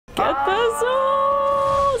Get the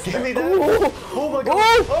souls! Give me them! Oh my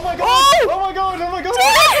god! Oh my god! Oh my god! Oh my god!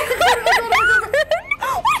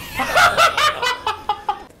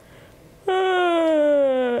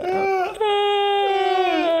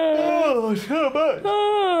 Oh, so much!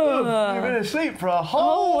 You've been asleep for a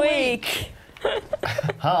whole week!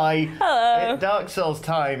 Hi. Hello. It's Dark Souls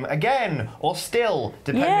time again, or still,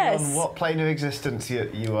 depending on what plane of existence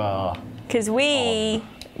you are. Because we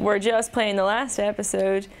were just playing the last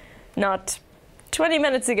episode, not 20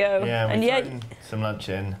 minutes ago. Yeah, and we've thrown some lunch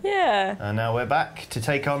in. Yeah. And now we're back to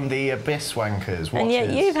take on the Abyss Wankers. And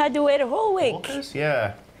yet you've had to wait a whole week. Walkers?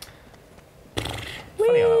 Yeah.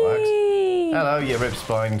 Funny how that works. Hello, you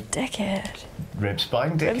rib-spined. Dickhead.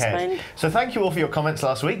 Rib-spined dickhead. Rib-spined. So thank you all for your comments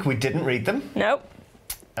last week. We didn't read them. Nope.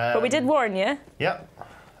 But we did warn you. Yep.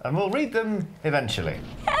 And we'll read them eventually.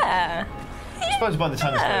 Yeah. I suppose by the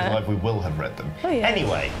time this goes live, we will have read them. Oh, yeah.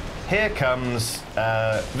 Anyway, here comes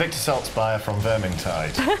Victor Saltzpyre from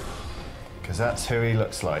Vermintide. Because that's who he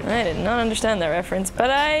looks like. I did not understand that reference, but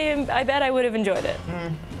I bet I would have enjoyed it.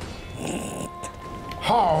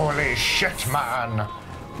 Holy shit, man!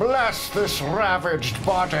 Bless this ravaged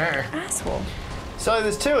body! Asshole. So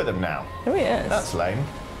there's two of them now. Oh, yes. That's lame.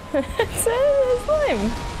 It's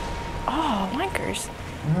lame. Oh, wankers.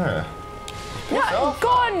 Yeah. Yeah,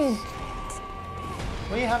 gone!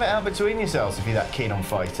 Well, you have it out between yourselves if you're that keen on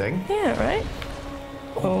fighting. Yeah, right?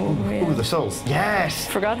 Oh, yeah. Ooh, the souls. Yes!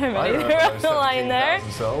 Forgot how I many remember were on those the line there.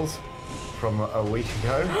 17,000 souls from a week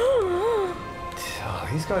ago. Oh,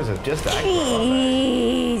 these guys are just angry, aren't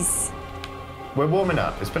Jeez. they? We're warming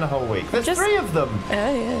up. It's been a whole week. There's three of them.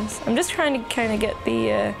 Oh, yes. I'm just trying to kind of get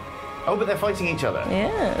the... Oh, but they're fighting each other.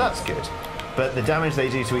 Yeah. That's good. But the damage they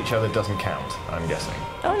do to each other doesn't count, I'm guessing.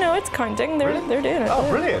 Oh, no, it's counting. They're doing it. Oh,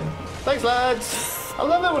 brilliant. Thanks, lads. I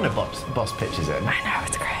love it when a boss pitches in. I know,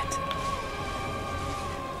 it's great.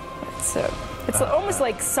 So, it's almost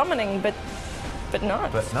like summoning, but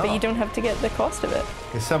not. But not. But you don't have to get the cost of it.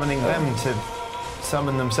 You're summoning them to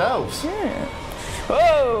summon themselves. Yeah.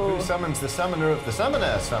 Whoa! Who summons the summoner of the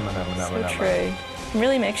summoner? So true. It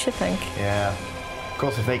really makes you think. Yeah. Of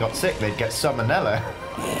course, if they got sick, they'd get summonella.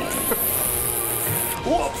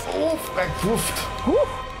 Woof, woof, woofed. Woof.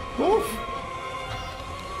 Woof.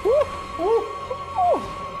 Woof. Woof.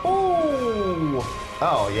 Ooh.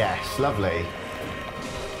 Oh, yes, lovely.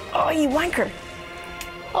 Oh, you wanker.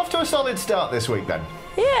 Off to a solid start this week, then.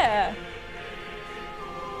 Yeah.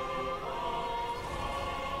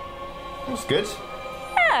 That's good.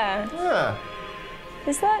 Yeah. Yeah.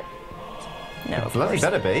 Is that? No, of Bloody course.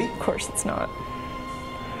 better be. Of course it's not.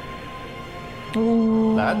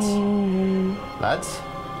 Lads? Lads?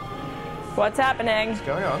 What's happening? What's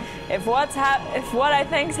going on? If what I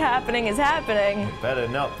think's happening is happening. Better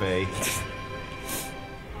not be.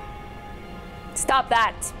 Stop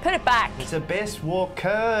that. Put it back. It's Abyss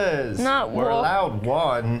Walkers. We're allowed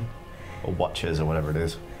one. Or watchers, or whatever it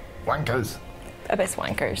is. Wankers. Abyss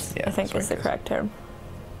wankers, Yeah, I think is the wankers. correct term.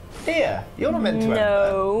 Here, you're not meant to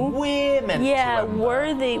No. ember. We're meant to Yeah, ember.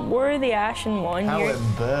 we're the ashen one. How You're...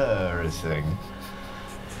 embarrassing.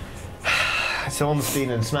 It's Ornstein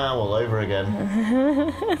and Smell all over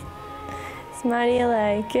again. Smell you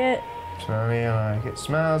like it. Smell me like it.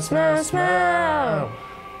 Smell.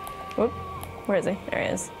 Whoop. Where is he? There he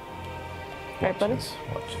is. Right, buddy?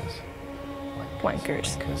 Watchers.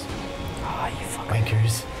 Wankers. Wankers. Oh, you fucker.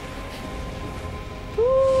 Wankers.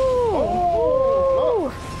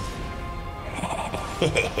 Ooh.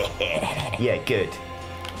 Yeah, good.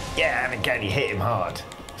 Yeah, and again, you hit him hard.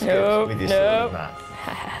 It's good Nope, with your sword nope. and that.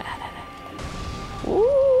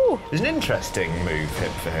 Ooh. There's an interesting move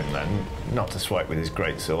for him then. Not to swipe with his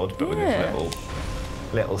great sword, but with his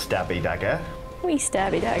little stabby dagger. Wee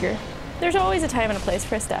stabby dagger. There's always a time and a place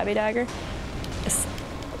for a stabby dagger.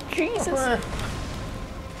 Jesus.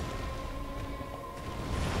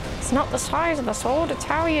 It's not the size of the sword, it's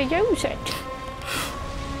how you use it.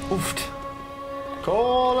 Oofed.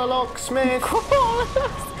 Call a locksmith.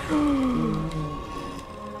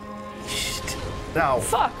 No.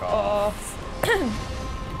 Fuck off.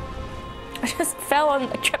 I just I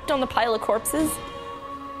tripped on the pile of corpses.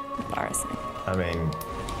 Embarrassing. I mean,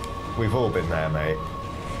 we've all been there, mate.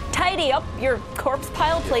 Tidy up your corpse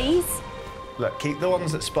pile, please. Look, keep the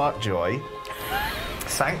ones that spark joy.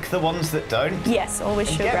 Thank the ones that don't. Yes, always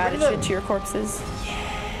And show get rid of gratitude them. to your corpses.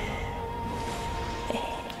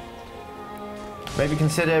 Maybe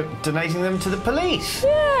consider donating them to the police.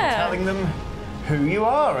 Yeah. Telling them who you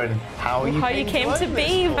are and how you came to own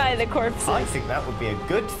be this by the force. corpses. I think that would be a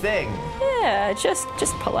good thing. Yeah, just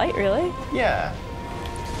polite, really. Yeah.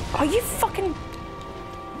 Oh, you fucking...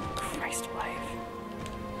 Christ alive.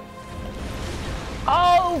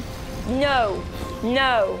 Oh, no.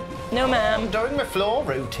 No. No, ma'am. I'm doing my floor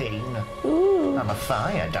routine. Ooh. I'm a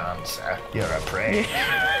fire dancer. You're a prick.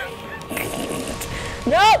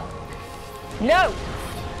 No! No!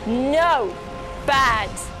 No! Bad.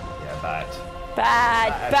 Yeah, bad.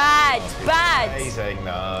 Bad. Amazing,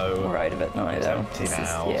 no. We're out of it now, though. Empty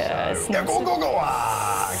now. Yeah, so. it's not.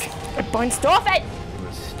 Go. It bounced off it! It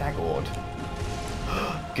was staggered.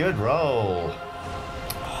 Good roll.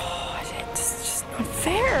 Oh, it's just not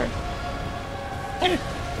fair.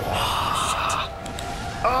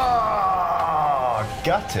 Oh,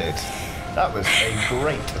 gutted. That was a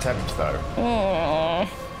great attempt, though.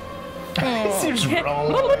 It seems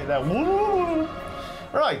roll away there.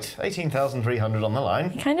 Right, 18,300 on the line.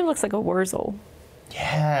 He kind of looks like a Wurzel.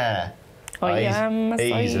 Yeah. I am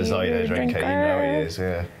a He's a cider drinker, you know he is,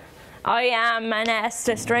 yeah. I am an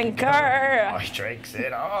Estus drinker. I drinks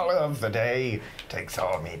it all of the day, takes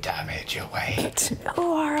all me damage away.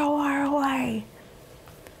 away.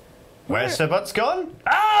 Where's the butts gone?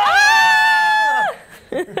 Ah!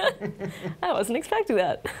 I wasn't expecting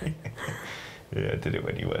that. Yeah, I did it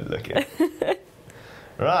when you weren't looking.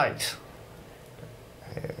 Right.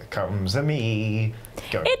 Here comes a me.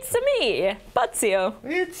 Go. It's a me, Butzio.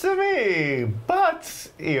 It's a me,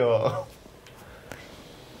 Butzio.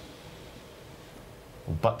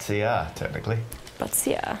 Buttsier, technically.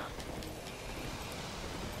 Butzia.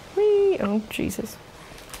 Whee! Oh, Jesus.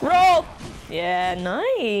 Roll! Yeah,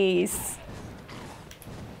 nice.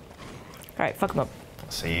 Alright, fuck him up.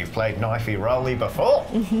 So you've played knifey rolly before.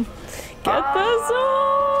 Get the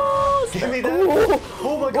sauce! Give me that. Ooh.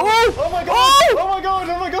 Oh my god! Oh. Oh my god! Oh. Oh my god!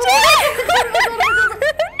 Oh my god!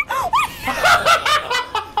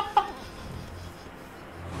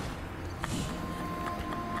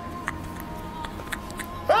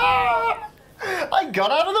 Ah! I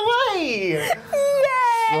got out of the way! Yay!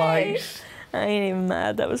 Slice. I ain't even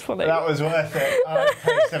mad, that was funny. That was worth it. I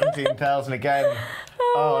paid 17,000 again.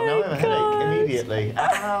 Oh, now I have a headache immediately.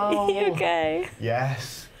 Ow. You okay?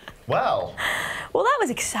 Yes. Well, Well, that was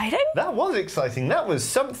exciting. that was exciting. That was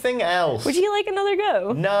something else. Would you like another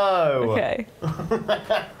go? No. Okay.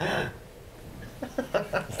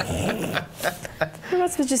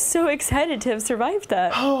 Ross was just so excited to have survived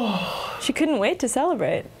that. She couldn't wait to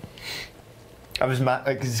celebrate. I was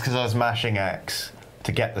because I was mashing X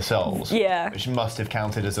to get the souls. Yeah. Which must have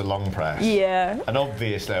counted as a long press. Yeah. And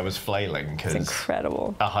obviously I was flailing It's because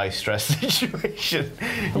incredible. a high stress situation.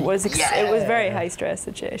 It was it was very high stress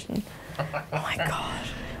situation. Oh my god.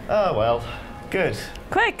 Oh well, good.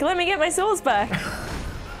 Quick, let me get my souls back.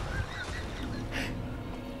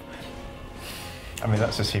 I mean,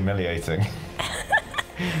 that's just humiliating.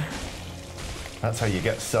 That's how you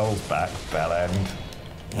get souls back, bell end.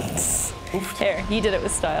 Here, you did it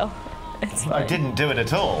with style. It's fine. I didn't do it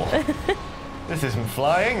at all. This isn't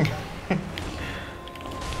flying.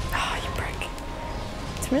 Oh, you prick.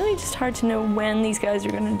 It's really just hard to know when these guys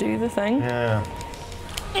are going to do the thing. Yeah.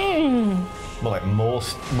 More like more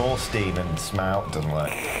steam and smout doesn't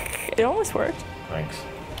work. It almost worked. Thanks.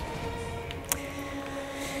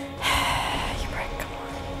 You prick, come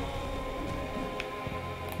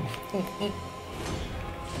on.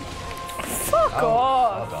 Fuck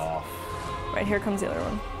off. Sod off. Right, here comes the other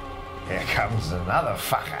one. Here comes another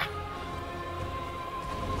fucker.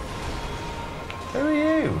 Who are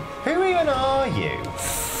you? Who even are you?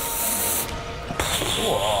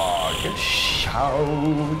 Whoa, good shout.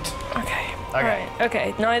 Okay. Okay. Alright,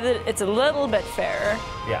 okay. Now that it's a little bit fairer,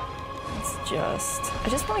 Yeah, it's just... I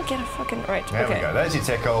just want to get a fucking... Right, there okay. we go. There's your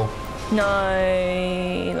tickle. Now,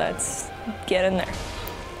 let's get in there.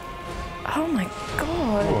 Oh my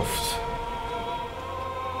god. Woofed.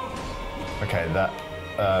 Okay, that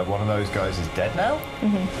one of those guys is dead now.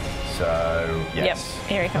 So yes. Yep,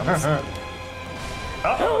 here he comes.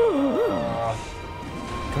 Oh.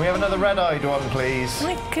 Can we have another red-eyed one, please?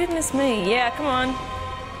 My goodness me. Yeah, come on.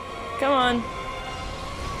 Come on.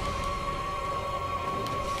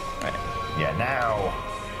 Right, Yeah, now.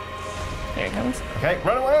 here he comes. Okay,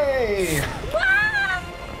 run away!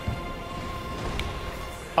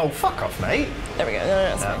 Oh, fuck off, mate. There we go. No,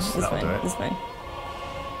 it's fine. That's- It's that'll fine. do it. It's fine.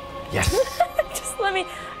 Yes. Just let me...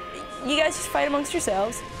 You guys just fight amongst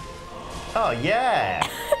yourselves. Oh, yeah.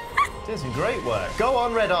 Did some great work. Go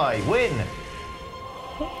on, Red Eye. Win.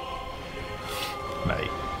 Mate.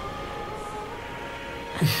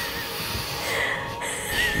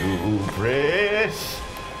 Hubris.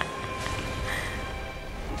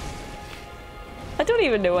 I don't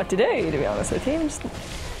even know what to do, to be honest with you. I'm just...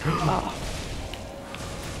 Oh,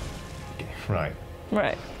 Right.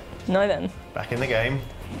 right. Now then. Back in the game.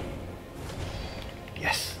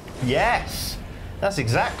 Yes. Yes! That's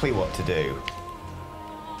exactly what to do.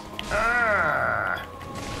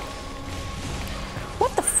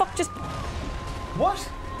 just... What?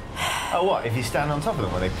 Oh, what? If you stand on top of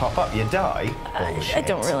them when they pop up, you die? Bullshit. I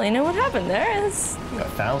don't really know what happened there. It's... You got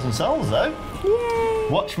 1,000 souls, though. Yay!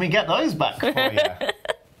 Watch me get those back for you.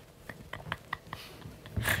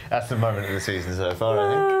 That's the moment of the season so far,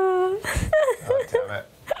 I think. Oh, damn it.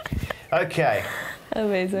 Okay.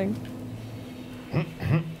 Amazing.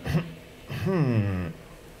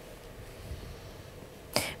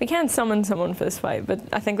 We can summon someone for this fight, but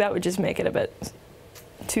I think that would just make it a bit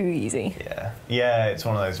too easy. Yeah. Yeah, it's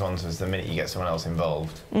one of those ones where the minute you get someone else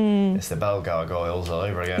involved, it's the bell gargoyles all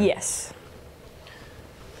over again. Yes.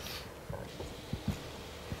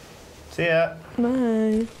 See ya.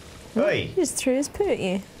 Bye. Oi. He just threw his poo at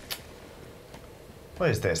you. What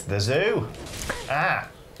is this? The zoo? Ah,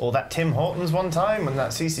 all that Tim Hortons one time and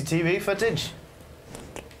that CCTV footage.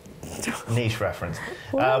 Niche reference.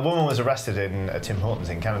 A woman was arrested in Tim Hortons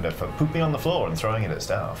in Canada for pooping on the floor and throwing it at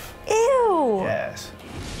staff. Ew! Yes.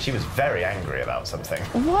 She was very angry about something.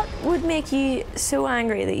 What would make you so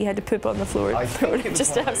angry that you had to poop on the floor I think it was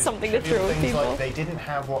just one to of have those something to trivial throw at things people? like they didn't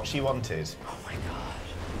have what she wanted. Oh my god.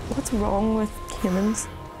 What's wrong with humans?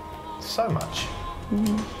 So much.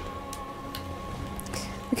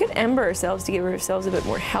 We could ember ourselves to give ourselves a bit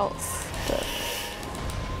more health.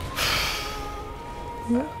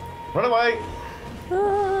 But... Run away!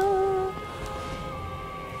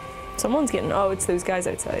 Someone's getting... Oh, it's those guys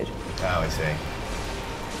outside. Oh, I see.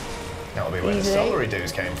 That'll be where the Easy. celery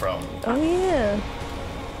doos came from. Oh, yeah.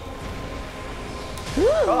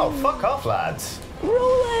 Oh, fuck off, lads.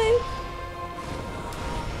 Rolling!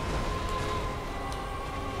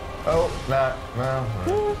 Oh, no.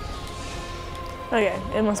 Okay,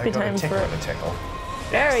 it must be time for... a tickle.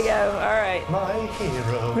 There we go, alright. My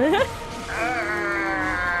hero.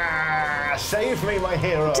 Save me, my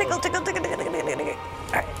hero. Tickle, tickle, tickle, tickle, tickle, tickle, tickle.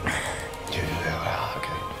 Alright.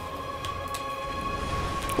 Okay.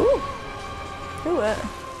 Ooh. Ooh,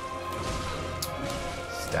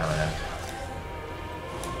 Stamina.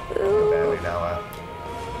 Ooh. Barely know her.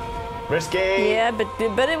 Risky. Yeah, but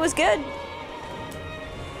it was good.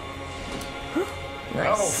 Nice.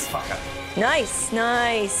 Oh, fucker. Nice,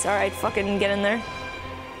 nice. Alright, fucking get in there.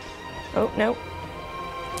 Oh, no.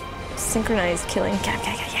 Synchronized killing. Get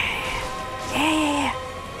him, yeah. Yeah.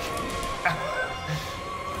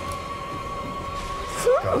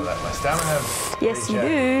 Gotta let my stamina. Yes, you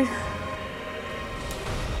regen. do.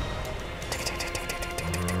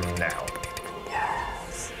 Now.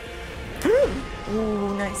 Yes.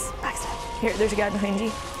 Ooh, nice. Backstab. Here, there's a guy behind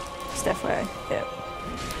you. Just FYI. Yep.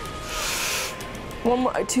 One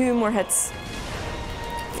more, 2 more hits.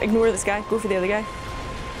 Ignore this guy. Go for the other guy.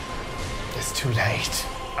 It's too late.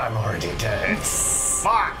 I'm already dead.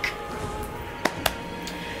 Fuck!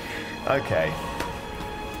 Okay.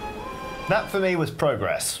 That for me was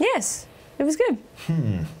progress. Yes, it was good.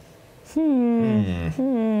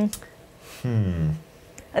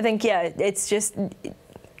 I think, yeah, it's just,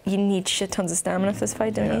 you need shit tons of stamina for this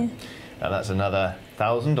fight, don't you? And that's another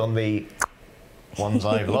 1,000 on the ones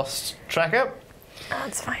I've lost track of.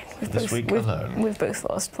 That's fine. This week alone. We've both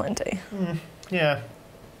lost plenty. Yeah.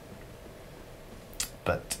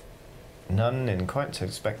 But none in quite so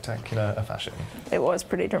spectacular a fashion. It was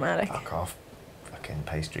pretty dramatic. Fuck off. Fucking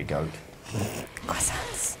pastry goat.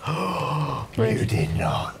 Croissants. You did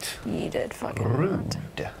not. You did fucking Rude.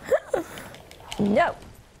 not. No.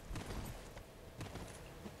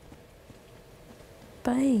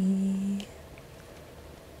 Bye.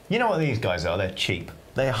 You know what these guys are? They're cheap.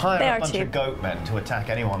 They hire They a are bunch cheap. of goat men to attack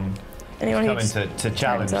anyone who coming just to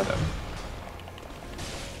challenge turns up. them.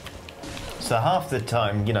 So half the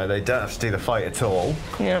time, you know, they don't have to do the fight at all.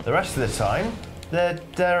 Yeah. The rest of the time,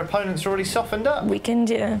 their opponents are already softened up. Weekend,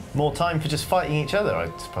 yeah. More time for just fighting each other,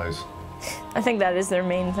 I suppose. I think that is their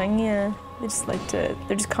main thing, yeah. They just like to,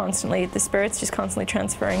 they're just constantly, the spirit's just constantly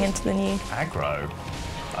transferring into the new. Aggro.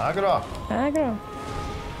 Aggro. Aggro.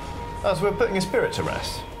 Oh, so we're putting a spirit to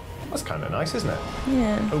rest. That's kind of nice, isn't it?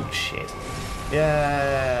 Yeah. Oh, shit.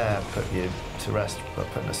 Yeah, put you to rest by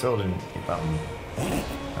putting a sword in your bum.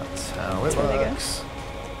 That's how it works.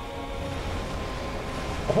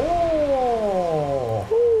 Oh!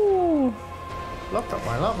 Ooh. Look at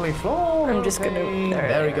my lovely floor. I'm just gonna...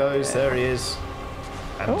 There he goes, there he is.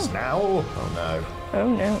 And now... Oh, no. Oh,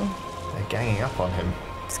 no. They're ganging up on him.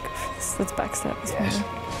 Let's go for this. Let's backstab this Yes. one.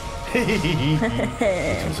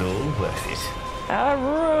 It was all worth it. Doing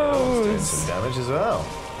Arrows! some damage as well.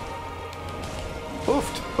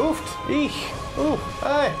 Oofed, oofed, eek, ooh,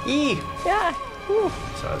 ee. Yeah! Ooh.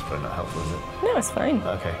 Sorry, that's probably not helpful, is it? No, it's fine.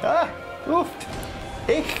 Okay. Oofed,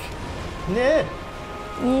 eek, yeah.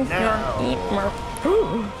 Eat Now. more. Eat more.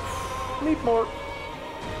 Need more.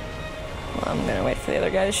 I'm gonna wait for the other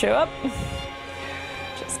guy to show up.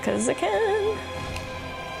 Just because I can.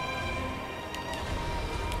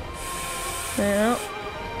 No.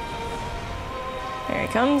 There he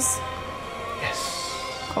comes.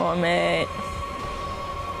 Yes. Come on, mate.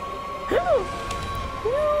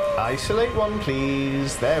 Isolate one,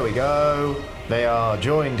 please. There we go. They are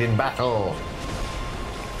joined in battle.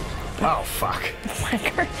 Oh, fuck.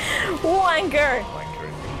 Wanker. Wanker. Wanker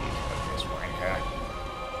indeed. Yes, wanker.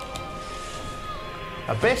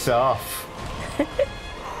 Abyss off.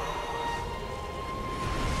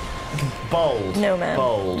 Bold. No, man.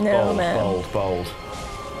 Bold. No, bold. man. Bold. Bold.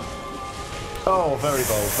 Oh, very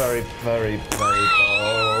bold. Very, very, very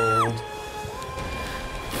bold.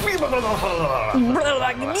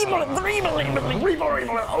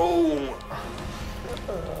 Oh.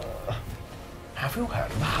 Have you heard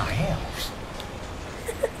of the High Elves?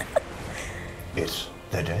 It's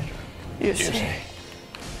the dead. You say.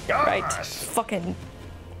 Right. Yes. Fucking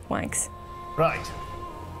wanks. Right.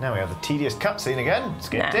 Now we have the tedious cutscene again.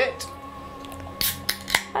 Skipped Nah. it.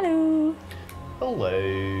 Hello.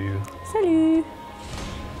 Hello. Salut.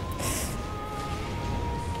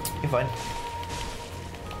 You're fine.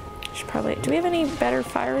 Should probably. Do we have any better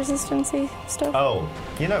fire resistancy stuff? Oh,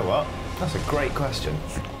 you know what? That's a great question.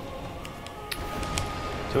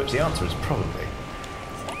 To which the answer is probably.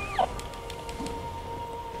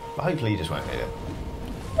 But hopefully you just won't need it.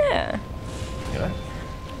 Yeah. You know?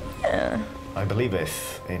 Yeah. I believe it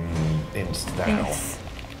in style. Yes.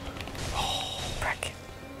 Prick.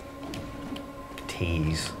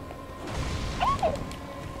 Tease.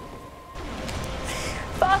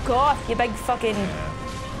 Fuck off, you big fucking.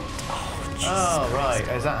 Oh, right.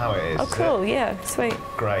 Is that how it is? Oh, Is cool. it? Yeah. Sweet.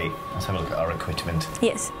 Great. Let's have a look at our equipment.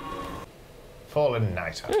 Yes. Fallen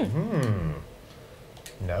Knight.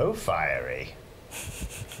 No fiery.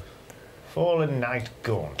 Fallen Knight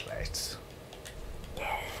gauntlets.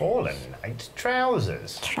 Fallen Knight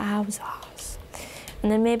trousers. Trousers.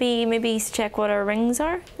 And then maybe check what our rings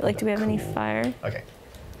are. Like, do we have any Cool. fire? Okay.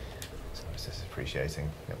 So this is appreciating.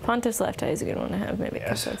 Pontiff's left eye is a good one to have. Maybe.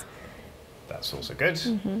 Yes. That's also good.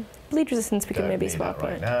 Bleed resistance we can Don't maybe need swap that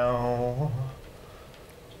right out. now.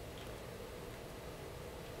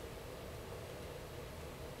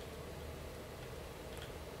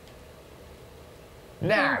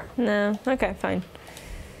 Now. No. Okay. Fine.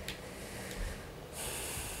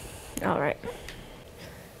 All right.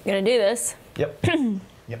 Gonna do this. Yep.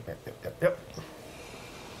 Yep.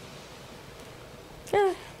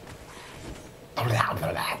 Yeah.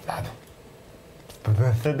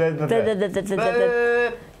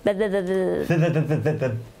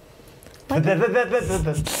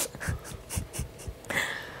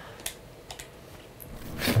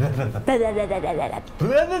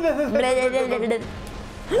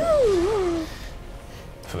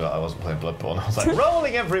 Forgot I wasn't playing Bloodborne. I was like,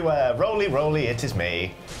 rolling everywhere. Roly, roly, it is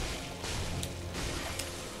me.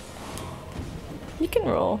 You can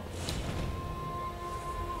roll.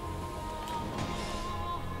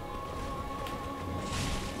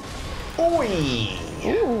 Oi!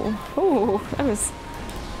 Ooh, that was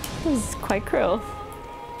quite cruel.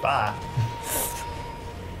 Bah.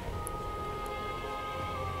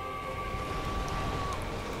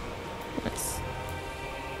 Nice.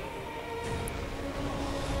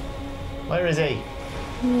 Where is he?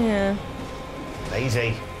 Yeah,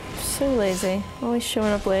 Lazy. so lazy. Always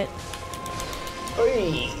showing up late.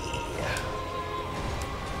 Oi!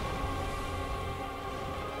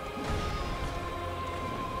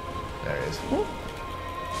 There he is.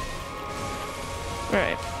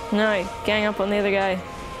 Alright, now I gang up on the other guy.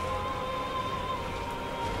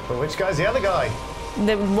 But which guy's the other guy?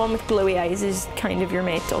 The one with glowy eyes is kind of your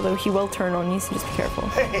mate, although he will turn on you, so just be careful.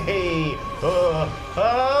 Hey!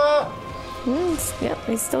 Yep,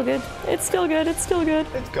 he's still good. It's still good, it's still good.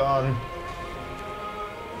 It's gone.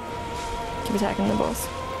 Keep attacking the boss.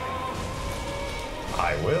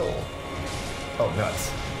 I will. Oh,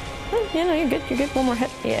 nuts. Yeah, no, you're good, you're good. One more hit.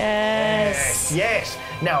 Yes! Yes!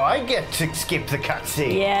 Now I get to skip the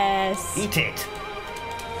cutscene. Yes! Eat it.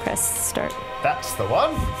 Press start. That's the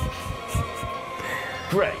one.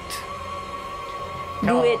 Great. Do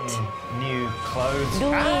Come it. on, new clothes. Do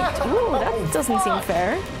it! Ooh, that doesn't seem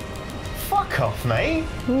fair. Fuck off, mate.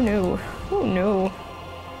 Who knew? Who knew?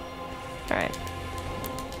 Alright.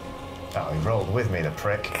 Oh, he rolled with me, the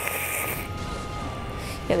prick.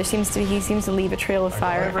 Yeah, he seems to leave a trail of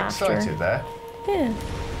fire I got after. excited there. Yeah.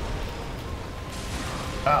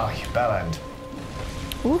 Oh, you bellend.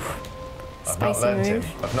 Oof. I've not Spicy learnt move.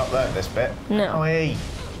 him. I've not learnt this bit. No. Owie!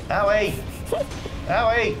 Owie!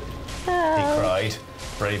 Owie! He Ah. cried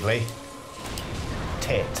bravely.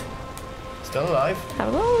 Tit. Still alive.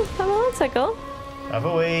 Have a little tickle. Have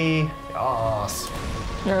a wee. Yes.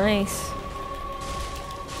 Nice.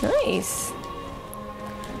 Nice.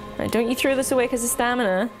 Right, don't you throw this away because of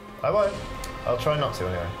stamina. I won't. I'll try not to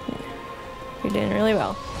anyway. You're doing really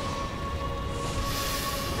well.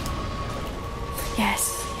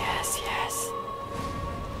 Yes, yes, yes.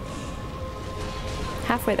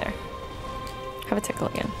 Halfway there. Have a tickle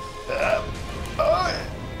again.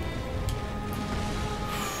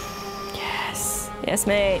 Yes. Yes,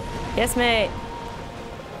 mate. Yes, mate.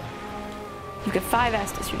 You've got 5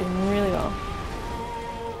 Estus. You're doing really well.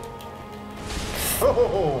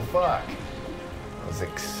 Oh, fuck. That was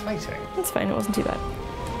exciting. That's fine. It wasn't too bad.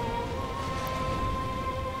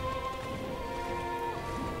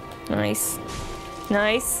 Nice.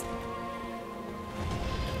 Nice.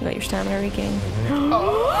 You got your stamina regained.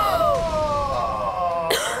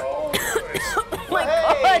 Oh my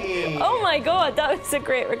god! Oh my god, that was a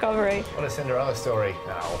great recovery. What a Cinderella story.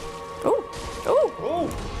 Ow. Oh, oh! Oh,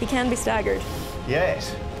 He can be staggered.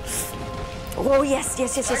 yes. Oh yes,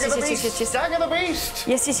 yes, yes, yes, yes, yes, yes, yes, yes. Stagger the beast.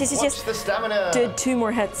 Yes, yes, yes, yes, Watch yes. the stamina. Dude, 2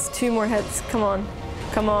 more hits. 2 more hits. Come on.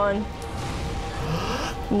 Come on.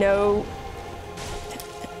 No.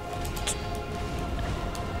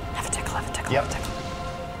 Have a tickle, have a tickle, Yep. have a tickle.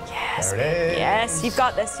 Yes. There it is. Yes, you've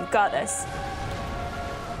got this, you've got this.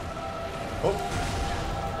 Oh,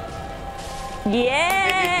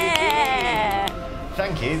 Yeah!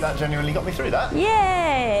 thank you. That genuinely got me through that.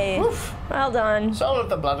 Yay! Woof. Well done. Soul of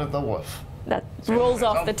the blood of the wolf. That rolls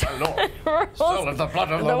off the tongue. Soul of the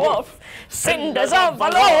blood of The wolf. Cinders of the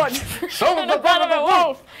Lord. Soul of the blood of the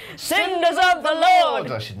wolf. Cinders of the Lord.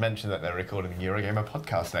 I should mention that they're recording the Eurogamer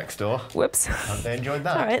podcast next door. Whoops. Hope they enjoyed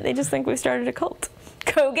that. All right, they just think we've started a cult.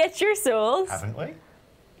 Go get your souls. Haven't we?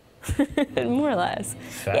 More or less.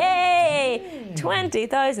 Fair. Yay!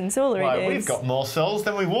 20,000 solar Right, games. we've got more souls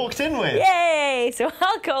than we walked in with. Yay! So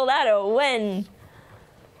I'll call that a win.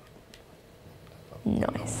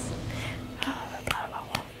 Nice.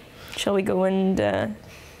 Shall we go and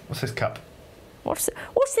What's this cup? what's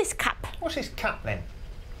this cup? What's this cup then?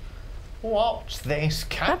 What's this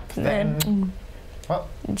cup then? What?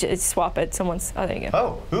 Just swap it. Someone's. Oh, there you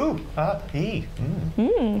go. Oh, ooh, e.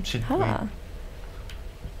 Should Ah.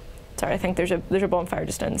 Sorry, I think there's a bonfire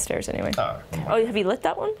just down the stairs anyway. we? Oh, Oh, have you lit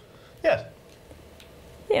that one? yes.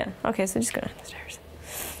 Yeah. Okay, so just go down the stairs.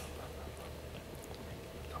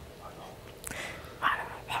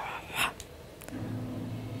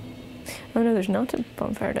 Oh no, there's not a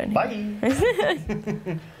bonfire down here.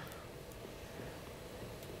 Bye.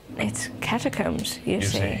 It's catacombs, you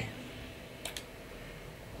see.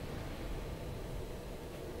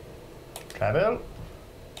 Travel.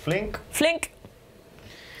 Flink. Flink.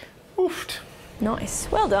 Oofed. Nice.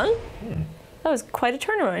 Well done. That was quite a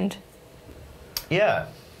turnaround. Yeah.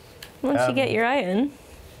 Once you get your eye in.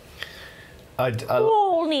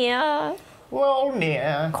 Well, Nia.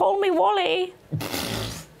 near. Call me Wally.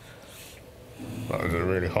 That was a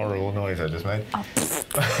really horrible noise I just made. Oh,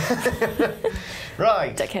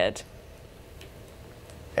 Right. dickhead.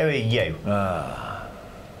 Who are you? I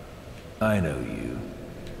know you.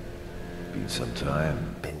 Been some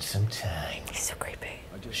time. Been some time. He's so creepy.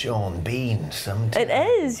 Sean Bean sometime. It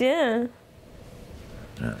is, yeah.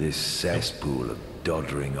 This cesspool of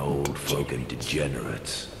doddering old folk and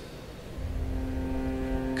degenerates.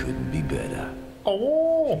 Couldn't be better.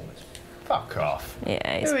 Oh, fuck off.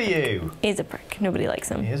 Yeah, Who are you? he's a prick. Nobody likes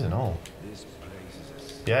him. He isn't all. This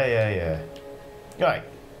place is a Yeah. Right.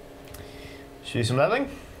 Should we do some leveling?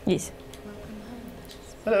 Yes.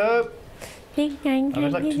 Hello. I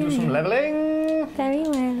would like to do some leveling. Very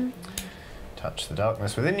well. Touch the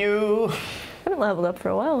darkness within you. Haven't leveled up for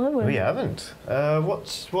a while, have we? We haven't.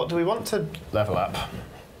 What do we want to level up? I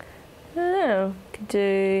don't know. Could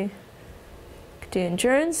do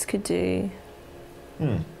endurance. Could do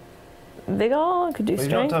vigor. Could do We've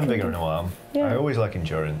strength. not done could vigor do in a while. Yeah. I always like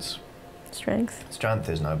endurance. Strength. Strength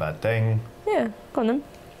is no bad thing. Yeah. Go on then.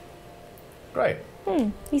 Great.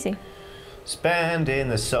 Easy. Spending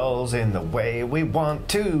the souls in the way we want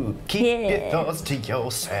to. Keep your thoughts to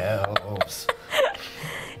yourselves.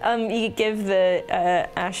 You could give the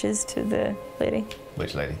ashes to the lady.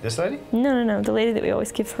 Which lady? This lady? No. The lady that we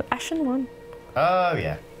always give the ashen one. Oh,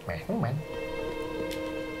 yeah.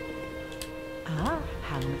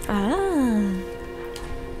 Ah.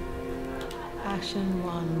 Ashen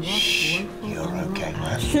one.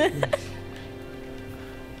 Eurogamer.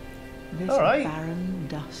 This All right. barren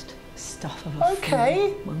dust stuff of a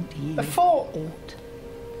Okay. fool won't yield A fort. aught.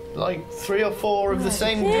 Like 3 or 4 of the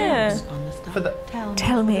same Yeah. dudes. On the stuff. For the-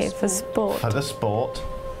 Tell me the for sport. sport. For the sport.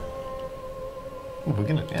 Ooh, we're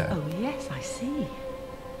gonna, yeah. Oh yes, I see.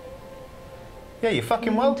 Yeah, you're fucking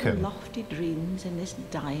Into welcome. lofty dreams in this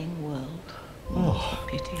dying world. Oh.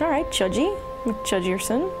 Pity. All right, Chudgy.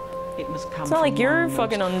 McChudgerson. It must come It's not like from you're one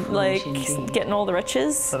fucking most on, like, foolish indeed. getting all the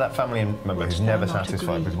riches. So that family member who's Which never thou not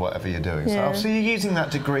satisfied agree. with whatever you're doing. Yeah. So you're using that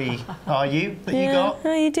degree, are you, that you Yeah. got?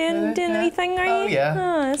 Are you doing Yeah. anything, are you? Oh, yeah.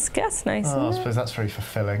 Oh, that's nice. Oh, I isn't it? suppose that's very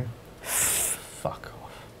fulfilling. Fuck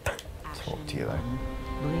off. Talk to you then.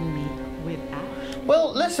 Bring me with ash.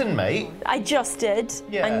 Well, listen, mate. I just did,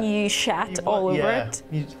 Yeah. and you shat You all want- over yeah, it.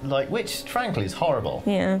 You, like, which, frankly, is horrible.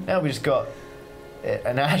 Yeah. Now we just got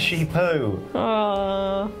an ashy poo.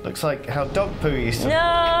 Oh. Looks like how dog poo used to.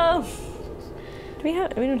 No! Do we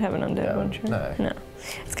have? We don't have an undead No, one, sure. no. No.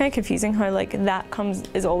 It's kind of confusing how like that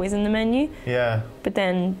is always in the menu, Yeah. but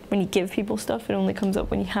then when you give people stuff, it only comes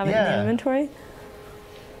up when you have it in Yeah. the inventory.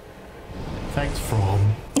 Thanks,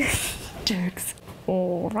 from. Jerks.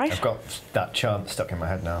 All right. I've got that chant stuck in my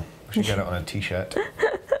head now. I should get it on a t-shirt.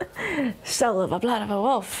 Soul of the blood of a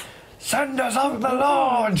wolf. Send us of the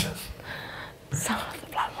Lord! Soul of the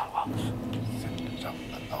blood of a wolf. Send us of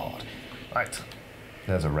the Lord. Right.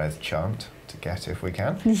 There's a res chant to get if we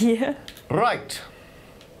can. Yeah. Right.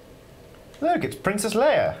 Look, it's Princess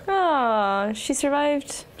Leia. Ah, she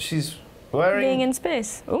survived She's wearing... being in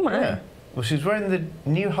space. Oh my. Yeah. Well, she's wearing the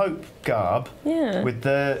New Hope garb Yeah. with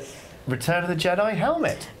the Return of the Jedi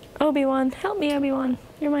helmet. Obi-Wan, help me, Obi-Wan.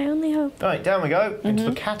 You're my only hope. Right, down we go. Into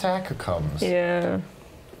the Catacombs. Yeah.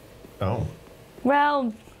 Oh.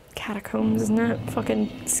 Well, catacombs, isn't it?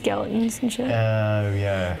 Fucking skeletons and shit. Oh,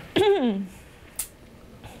 yeah.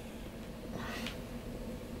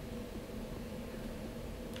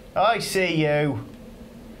 I see you.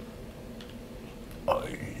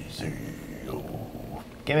 I see you.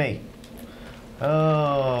 Gimme.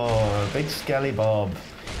 Oh, big skelly bob.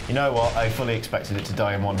 You know what? I fully expected it to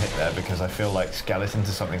die in one hit there because I feel like skeletons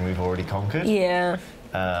are something we've already conquered. Yeah.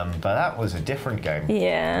 But that was a different game.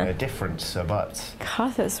 Yeah. A different Sabat.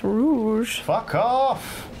 Carthus Rouge. Fuck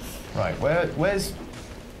off! Right, where's...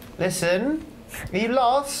 Listen, are you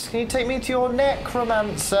lost? Can you take me to your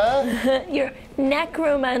necromancer? Your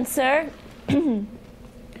necromancer. Can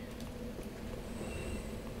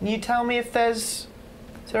you tell me if there's...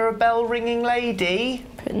 Is there a bell-ringing lady?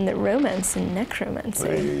 Putting the romance in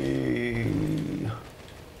necromancy.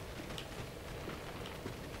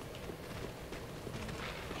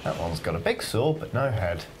 That one's got a big sword but no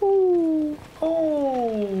head. Ooh.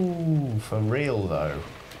 Oh, for real though.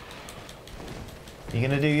 You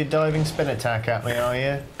gonna do your diving spin attack at me, are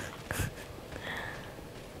you?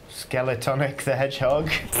 Skeletonic the Hedgehog.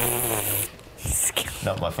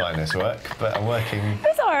 Not my finest work, but I'm working.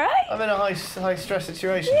 It's alright. I'm in a high stress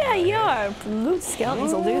situation. Yeah, you are. Loads of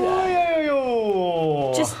skeletons will do that.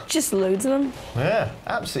 Oh, Just loads of them. yeah,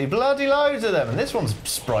 absolutely bloody loads of them. And this one's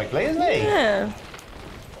sprightly, isn't he? Yeah.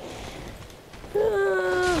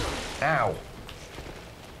 Ow.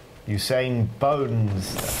 Usain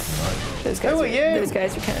Bones. Those guys Who are you? Those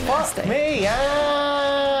guys are kind of Fuck nasty. me!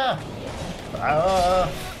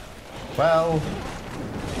 Well,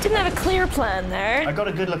 Didn't have a clear plan there. I got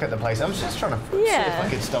a good look at the place. I was just trying to see if Yeah. I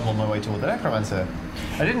could stumble my way toward the necromancer.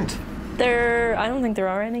 I didn't. I don't think there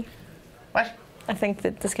are any. What? I think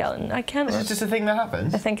that the skeleton. I can't. This is just a thing that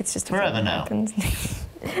happens. I think it's just a Forever thing that now. happens.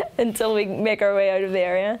 Until we make our way out of the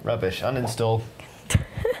area. Rubbish. Uninstall.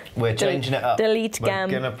 We're changing it up. delete We're gam.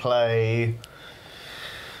 gonna play.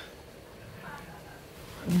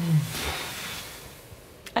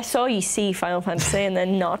 I saw you see Final Fantasy and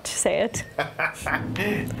then not say it.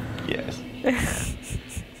 Yes.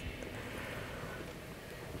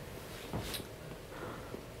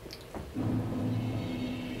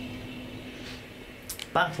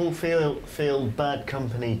 Battlefield Bad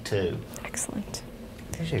Company 2. Excellent.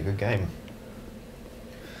 Actually a good game.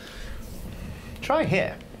 Try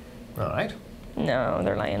here. Alright. No,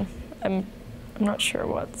 they're lying. I'm not sure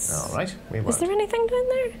what's. Alright. We Is won't. there anything down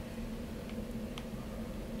there?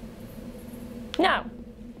 No.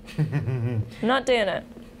 I'm not doing it.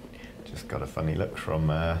 Just got a funny look from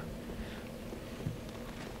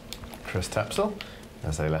Chris Tapsell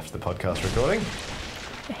as they left the podcast recording.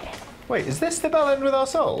 Wait, is this the bell end with our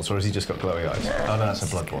souls, or has he just got glowy eyes? Oh no, that's a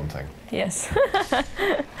Bloodborne thing. Yes.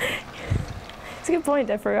 It's a good point.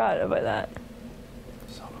 I forgot about that.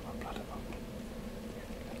 Soul of a blood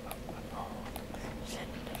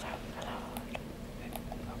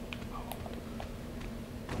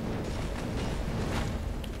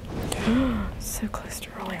So close to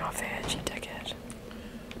rolling off the edge, you dickhead.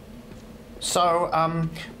 So,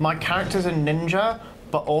 my character's a ninja,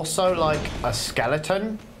 but also like a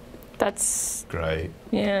skeleton. That's Great.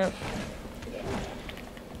 yeah.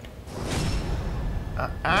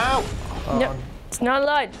 Ow! Oh, Yep. It's not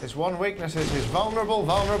allowed. His one weakness is his vulnerable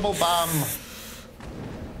bum.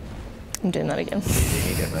 I'm doing that again.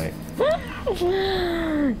 You get mate.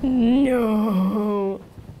 No.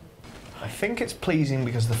 I think it's pleasing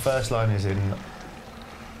because the first line is in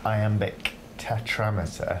iambic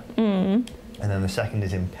tetrameter, and then the second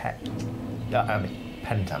is in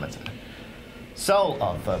pentameter. Soul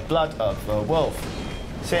of the blood of the wolf,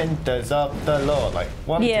 cinders of the Lord. Like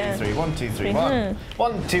 1, 2, 3, 1, 2, 3, 1.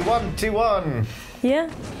 1, 2, 1, 2, 1.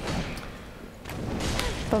 Yeah.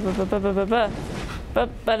 Ba-ba-ba-ba-ba-ba.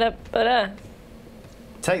 Ba-ba-da-ba-da.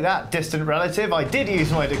 Take that, distant relative. I did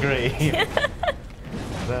use my degree.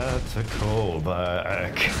 That's a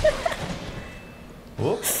callback.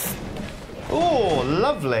 Whoops. Oh,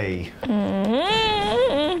 lovely.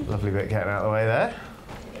 Lovely bit getting out of the way there.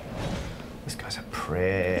 This guy's a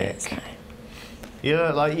prick. Yes, right. You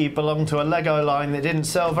look like you belong to a Lego line that didn't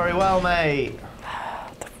sell very well, mate.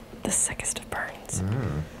 The sickest of burns.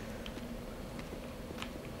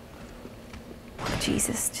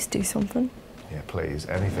 Jesus, just do something. Yeah, please.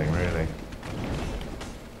 Anything, really.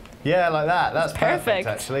 Yeah, like that. That's perfect,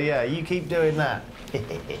 actually. Yeah, you keep doing that.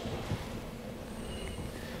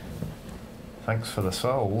 Thanks for the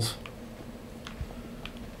souls.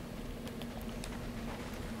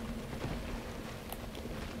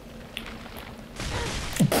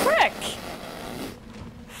 Prick!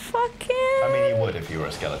 Fucking. I mean, you would if you were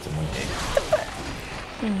a skeleton, wouldn't you?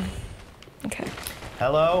 Okay.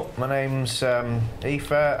 Hello, my name's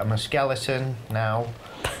Aoife. I'm a skeleton now.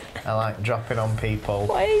 I like dropping on people.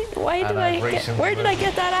 Why did where did I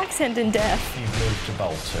get that accent in death? You moved to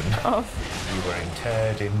Bolton. Oh. You were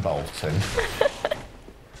interred in Bolton.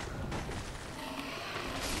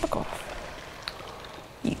 Fuck off.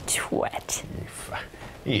 You twat.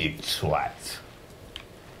 You twat.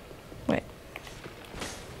 Wait.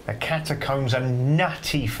 A catacomb's a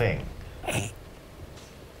nutty thing.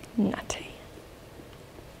 Nutty.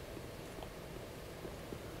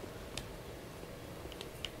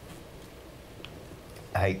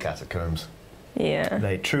 I hate catacombs. Yeah.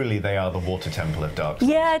 They are the water temple of dark.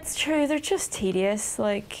 Yeah, it's true. They're just tedious.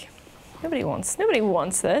 Like, nobody wants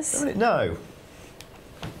this. No.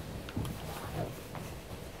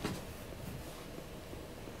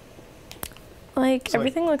 Like,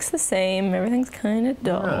 everything looks the same. Everything's kind of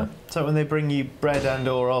dull. Yeah. So when they bring you bread and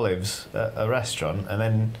or olives at a restaurant, and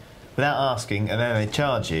then without asking, and then they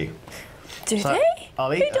charge you. Do So they?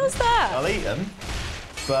 I'll eat Who does that? I'll eat them,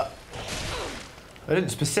 but I didn't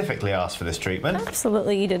specifically ask for this treatment.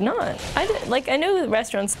 Absolutely, you did not. I know that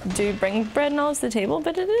restaurants do bring bread and olives to the table,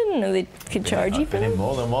 but I didn't know they could charge you I've for been in them.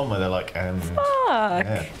 more than one where they're like, Fuck!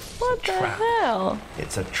 yeah, What the trap. hell?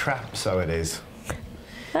 It's a trap, so it is.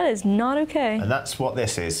 That is not okay. And that's what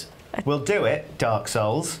this is. We'll do it, Dark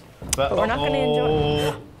Souls, but we're not going to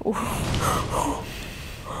enjoy.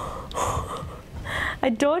 I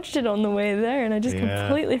dodged it on the way there, and I just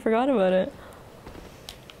completely forgot about it.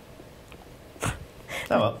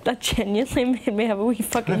 Oh well. That genuinely made me have a wee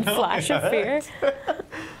fucking flash of fear.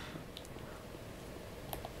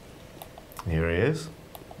 Here he is.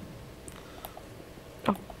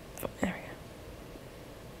 Oh, there we go.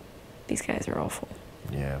 These guys are awful.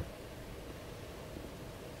 Yeah.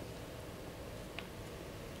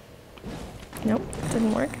 Nope,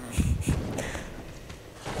 didn't work.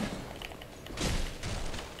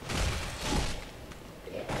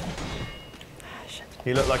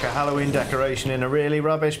 You look like a Halloween decoration in a really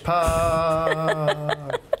rubbish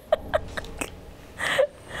park.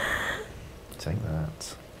 Take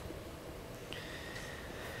that.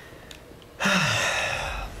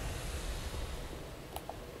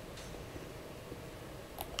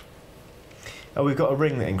 Oh, we've got a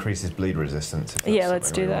ring that increases bleed resistance. If that's Yeah, let's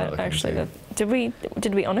something do we wanna that. look Actually, into.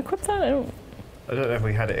 did we unequip that? I don't know if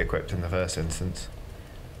we had it equipped in the first instance.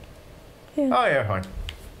 Yeah. Oh yeah, fine.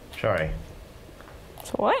 Sorry.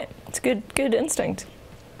 So what? It's good instinct.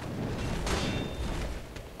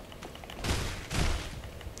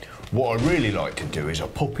 What I really like to do is I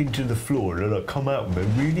pop into the floor and then I come out with a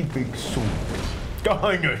really big sword.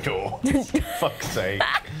 Dinosaur! Fuck's sake.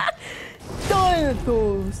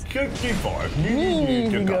 Dinosaurs! 65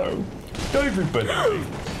 years ago, David Bentley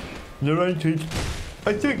narrated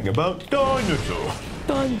a thing about dinosaurs.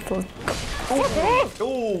 Dinosaurs.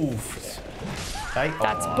 Oh, hey,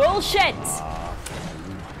 That's bullshit!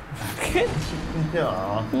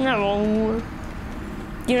 No.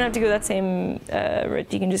 You don't have to go that same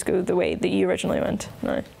route. You can just go the way that you originally went.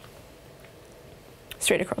 No.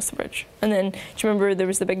 Straight across the bridge. And then, do you remember there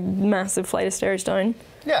was the big, massive flight of stairs down?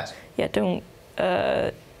 Yes. Yeah, don't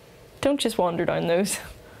just wander down those.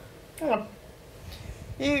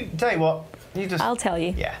 You tell you what, you just. I'll tell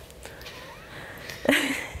you. Yeah.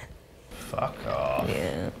 Fuck off.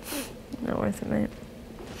 Yeah. Not worth it, mate.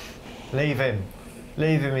 Leave him.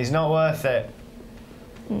 Leave him, he's not worth it.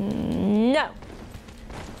 No.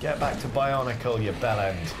 Get back to Bionicle, you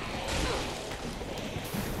bellend.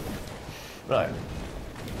 Right.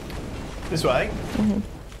 This way.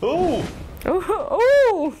 Ooh!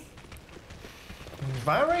 Ooh!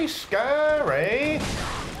 Very scary.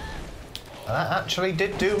 That actually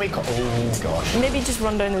did do me. Oh gosh. Maybe just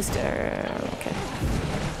run down the stairs. Okay.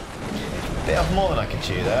 Bit of more than I could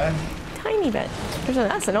chew there. Tiny bit.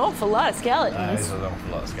 That's an awful lot of skeletons. That is an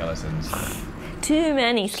awful lot of skeletons. Too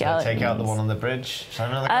many Should I skeletons. take out the one on the bridge? Should I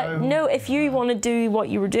have another go? No, if you want to do what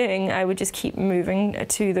you were doing, I would just keep moving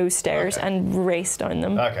to those stairs and race down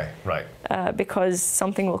them. Okay, right. Because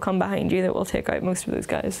something will come behind you that will take out most of those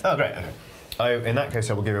guys. Oh, great. Okay. In that case,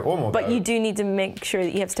 I will give it one more But go. you do need to make sure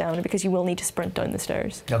that you have stamina because you will need to sprint down the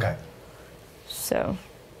stairs. Okay. So,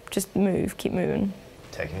 just move, keep moving.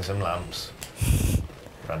 Taking some lamps.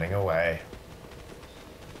 Running away.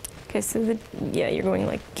 Okay, so you're going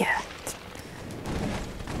like, yeah.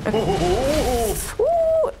 Okay.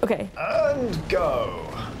 Ooh, okay. And go.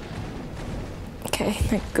 Okay,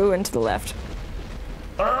 now go into the left.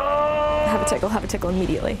 Have a tickle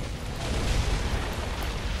immediately.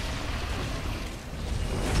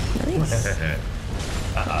 Nice.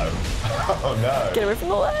 Uh-oh. Oh no. Get away from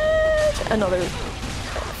the ledge. Another.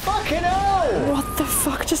 Fucking hell! What the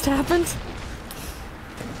fuck just happened?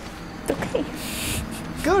 Okay.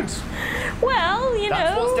 Good. Well, you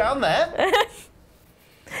That's know. what's down there.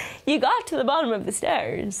 You got to the bottom of the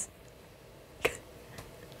stairs.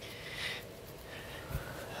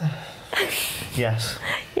 Yes.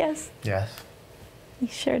 Yes, Yes. you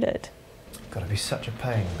sure did. Gotta be such a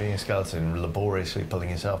pain being a skeleton, laboriously pulling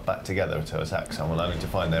yourself back together to attack someone only to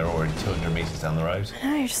find they're already 200 metres down the road.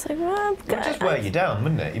 Now you're just like, well, It would just wear you down,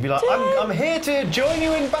 wouldn't it? You'd be like, I'm here to join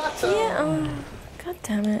you in battle. Yeah, god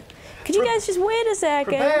damn it. Could you guys just wait a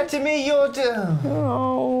second? Prepare to meet your doom.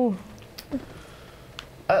 Oh.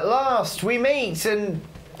 At last, we meet, and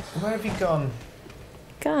where have you gone?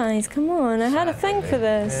 Guys, come on, I had a thing for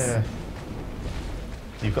this. Yeah.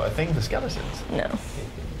 You've got a thing for skeletons. No.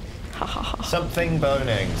 Ha ha ha. Something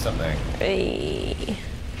boning, something. Hey.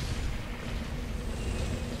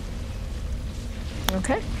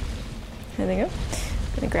 Okay. There they go.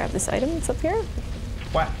 I'm gonna grab this item that's up here.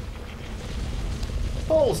 What?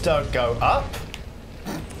 Balls don't go up.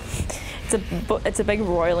 It's a big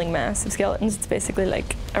roiling mass of skeletons. It's basically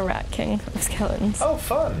like a rat king of skeletons. Oh,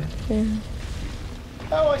 fun. Yeah.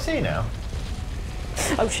 Oh, I see now.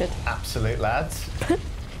 Oh shit. Absolute lads.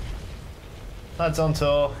 Lads on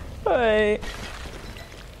tour. Right.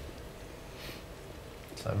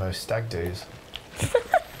 It's like most stag do's.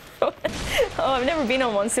 Oh, I've never been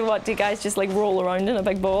on one, so what, do you guys just like roll around in a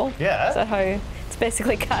big ball? Yeah. Is that how, it's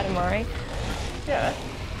basically Katamari? Yeah.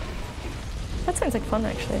 That sounds like fun,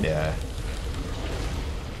 actually. Yeah.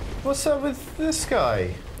 What's up with this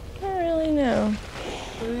guy? I don't really know.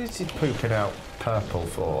 What is he pooping out purple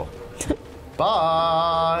for?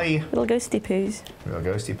 Bye! Little ghosty poos. Real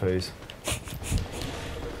ghosty poos.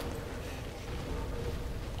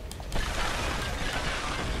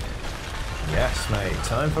 Yes, mate.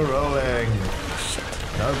 Time for rolling. Shit.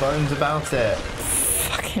 No bones about it.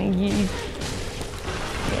 Fucking you.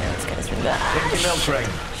 Yeah, this guy's from that. Get your milk ring.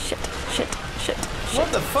 Shit, shit, shit.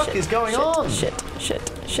 What the fuck is going shit, on? Shit,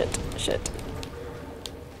 shit, shit, shit.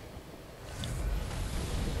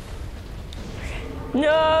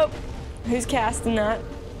 Nope. Who's casting that?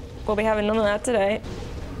 We'll be having none of that today.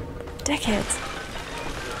 Dickheads.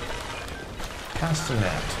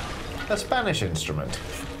 Castanet. A Spanish instrument.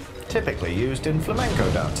 Typically used in flamenco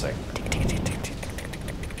dancing. Tick, tick, tick, tick, tick, tick, tick,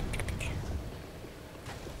 tick, tick.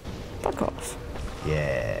 Fuck off.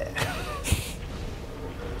 Yeah.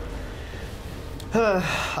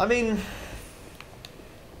 I mean,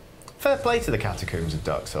 fair play to the Catacombs of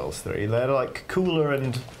Dark Souls 3. They're like cooler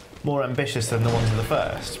and more ambitious than the ones of the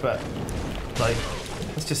first, but like,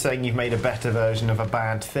 it's just saying you've made a better version of a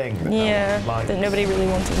bad thing that Yeah, no one likes. that nobody really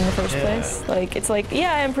wanted in the first Yeah. place. Like, it's like,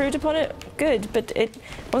 yeah, I improved upon it, good, but it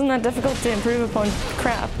wasn't that difficult to improve upon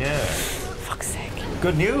crap. Yeah. Fuck's sake.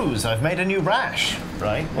 Good news, I've made a new rash.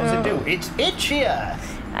 Right? What does it do? It's itchier!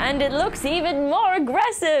 And it looks even more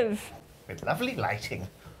aggressive. With lovely lighting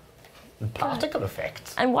and particle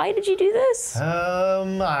effects. And why did you do this?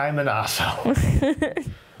 I'm an arsehole.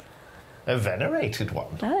 A venerated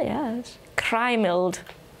one. Oh, yes. Crymilled.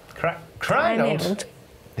 Crinold.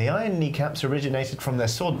 The iron kneecaps originated from their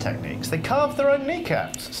sword techniques. They carved their own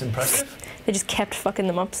kneecaps. It's impressive. They just kept fucking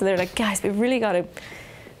them up, so they're like, guys, we've gotta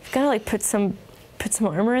like put some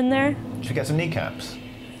armor in there. Should we get some kneecaps?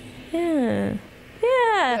 Yeah.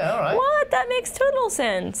 Yeah, all right. What? That makes total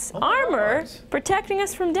sense. Oh my Armor God. protecting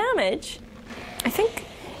us from damage. I think,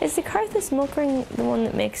 is the Carthus milk ring the one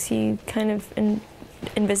that makes you kind of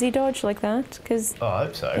invisi dodge like that? Because Oh, I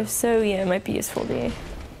hope so. if so, yeah, it might be useful to you.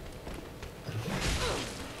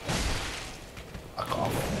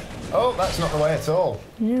 Oh, that's not the way at all.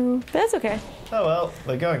 No, but that's okay. Oh well,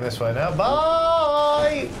 we're going this way now.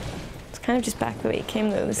 Bye! It's kind of just back the way it came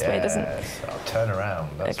though. This way doesn't. Yes, I'll turn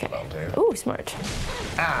around. That's Okay. what I'll do. Ooh, smart.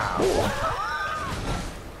 Ow!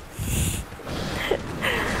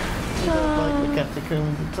 You don't like the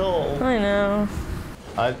catacombs at all. I know.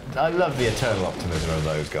 I love the eternal optimism of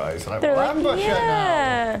those guys. Like, They're we'll like, ambush her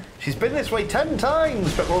yeah. now. She's been this way 10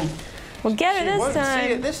 times, but We'll get her she this won't time.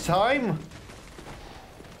 see it this time.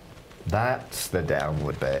 That's the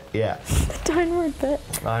downward bit. Yeah, The downward bit.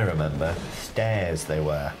 I remember. Stairs they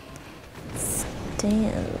were.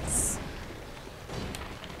 Dance.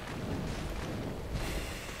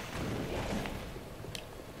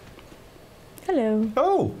 Hello.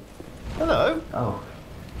 Oh, hello. Oh,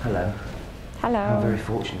 hello. Hello. How very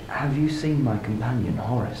fortunate. Have you seen my companion,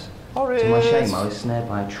 Horace? Horace. To my shame, I was snared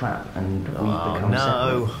by a trap and we've Oh, become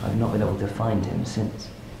no. separate. I've not been able to find him since.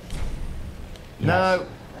 No.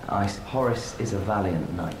 Horace is a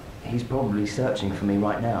valiant knight. He's probably searching for me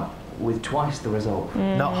right now, with twice the resolve.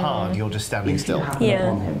 Not hard, you're just standing If still. you happen Yeah.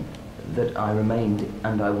 upon him, that I remained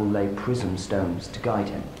and I will lay prism stones to guide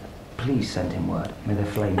him. Please send him word. May the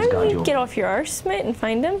flames How do guide you your... get off your arse, mate, and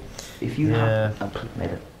find him? If you Yeah. have... may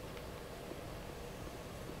the...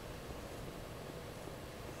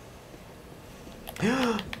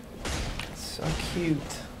 So cute.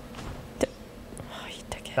 Oh, you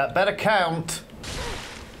dickhead. That better count.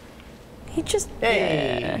 He just.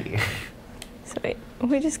 Hey. Yeah. So wait,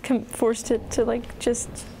 we just forced it to like just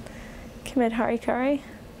commit harikari.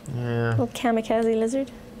 Yeah. Little kamikaze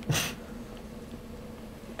lizard.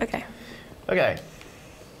 Okay. Okay.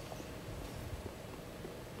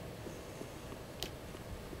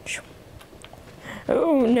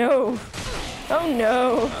 Oh no! Oh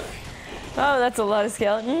no! Oh, that's a lot of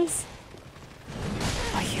skeletons.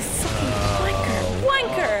 Oh, you fucking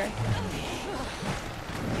wanker! Wanker!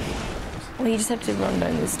 Well, you just have to run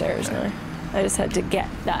down the stairs now. I just had to get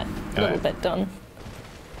that little Alright. bit done.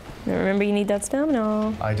 Now remember, you need that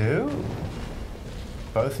stamina. I do.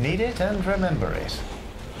 Both need it and remember it.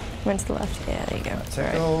 Went to the left. Yeah, there you go. That's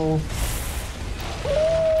Alright. it all.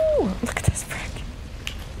 Ooh, look at this brick.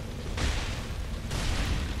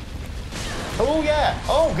 Oh yeah.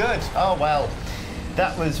 Oh good. Oh well.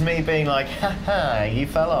 That was me being like, haha, you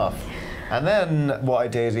fell off. And then what I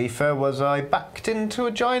did, Aoife, was I backed into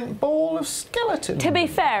a giant ball of skeletons. To be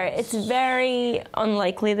fair, it's very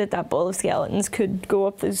unlikely that that ball of skeletons could go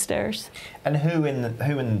up those stairs. And who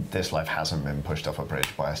in this life hasn't been pushed off a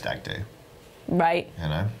bridge by a stag do? Right. You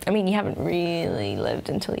know? I mean, you haven't really lived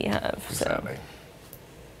until you have, so. Exactly.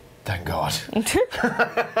 Thank God.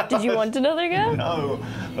 Did you want another go? No,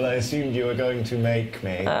 but I assumed you were going to make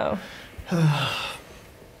me. Oh.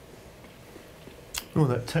 Oh,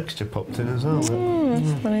 that texture popped in as well. It's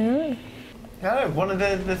funny, isn't it? I know, one of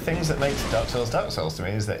the things that makes Dark Souls to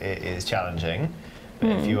me is that it is challenging.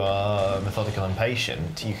 But if you are methodical and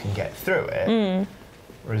patient, you can get through it.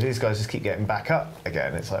 Whereas these guys just keep getting back up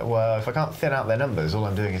again. It's like, well, if I can't thin out their numbers, all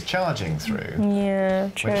I'm doing is charging through.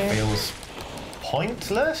 Yeah, true. Which feels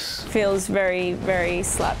pointless. Feels very, very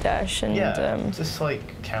slapdash and Just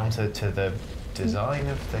like counter to the design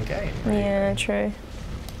of the game. Really. yeah, true.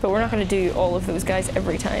 But we're not going to do all of those guys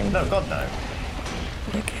every time. No, God no.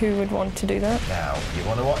 Like, who would want to do that? Now, you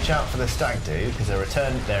want to watch out for the stag do, because they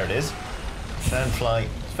return, there it is. Return flight.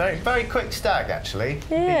 It's very, very quick stag, actually.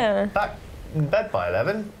 Yeah. Be back in bed by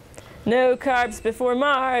 11. No carbs before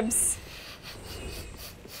marbs.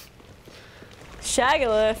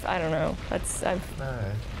 Shagaloof. I don't know.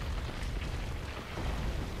 No.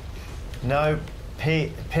 No,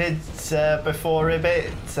 pizza before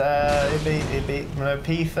Ibiza. No,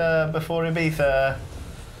 pizza before Ibiza.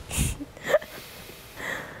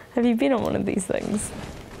 Have you been on one of these things?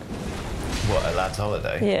 What, a lad's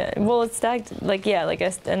holiday? Yeah. Well, it's stag, like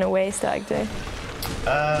an away stag day.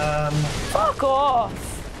 Fuck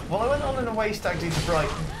off. Well, I went on an away stag do to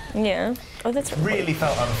Brighton. Yeah. Oh, that's Really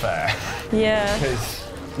felt unfair. Yeah. Because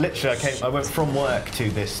literally I went from work to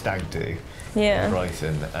this stag do in Yeah.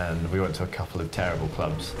 Brighton, and we went to a couple of terrible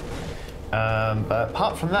clubs. But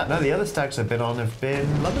apart from that, no, the other stags I've been on have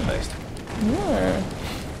been London-based. Yeah.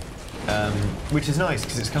 Which is nice,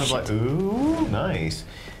 because it's kind of like, ooh, nice.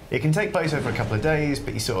 It can take place over a couple of days,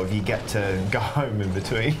 but you get to go home in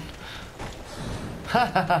between. Ha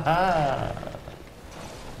ha ha ha!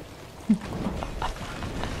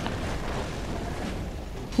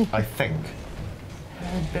 I think.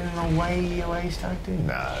 Had been away stag do?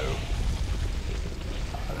 No.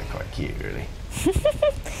 Oh, they're quite cute, really.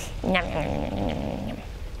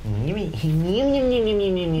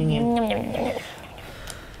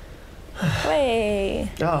 Way.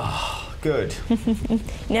 Oh, good.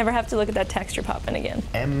 Never have to look at that texture popping again.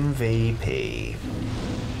 MVP.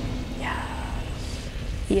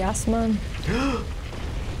 Yes, man.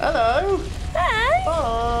 Hello. Hi.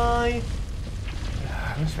 Bye.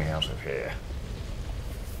 Let's me out of here.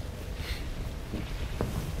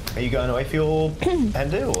 Are you going away for your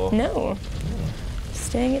Hindu or? No.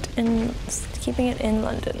 Keeping it in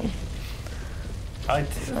London. I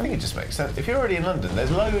think it just makes sense. If you're already in London,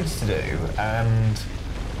 there's loads to do, and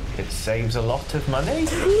it saves a lot of money,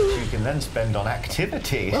 which you can then spend on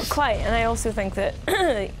activities. Well, quite. And I also think that,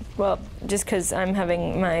 well, just because I'm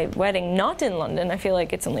having my wedding not in London, I feel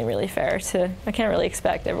like it's only really fair to. I can't really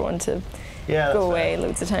expect everyone to go away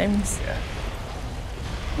loads of times. Yeah.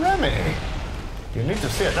 Remy, you need to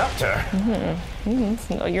see a doctor.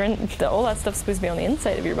 So you're in. All that stuff's supposed to be on the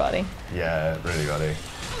inside of your body. Yeah, really, buddy.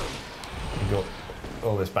 You got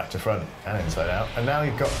all this back to front and inside out, and now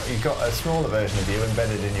you've got a smaller version of you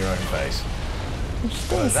embedded in your own face. Which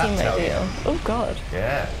doesn't seem ideal. Oh God.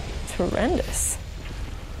 Yeah. It's horrendous.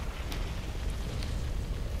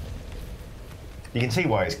 You can see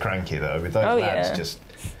why he's cranky though, with those lads just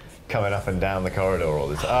coming up and down the corridor all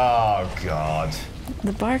the time. Oh God.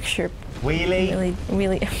 The Berkshire. Wheelie.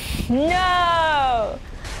 Wheelie. No.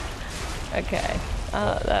 Okay.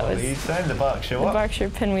 That What was. are you saying? The Berkshire The what? Berkshire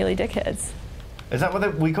pinwheelie dickheads. Is that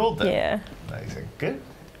what we called them? Yeah. Amazing.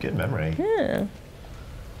 Good memory. Yeah.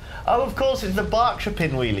 Oh, of course, it's the Berkshire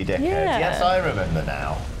pinwheelie dickhead. Yeah. Yes, I remember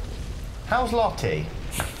now. How's Lottie?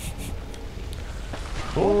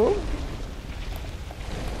 Ooh.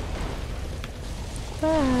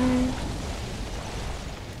 Bye.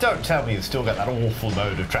 Don't tell me you've still got that awful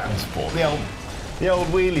mode of transport. The old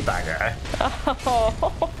wheelie bagger.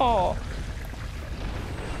 Oh.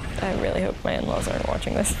 I really hope my in-laws aren't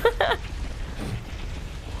watching this.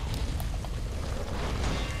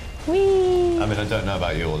 Whee! I mean, I don't know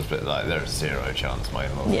about yours, but like, there's zero chance my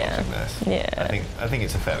in-laws watching this. Yeah. I think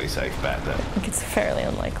it's a fairly safe bet that. I think it's fairly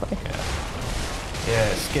unlikely. Yeah.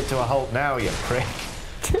 Yes, get to a halt now, you prick.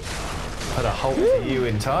 Put a halt to you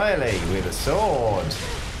entirely with a sword.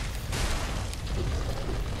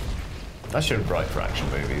 I should write for action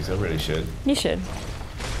movies. I really should. You should.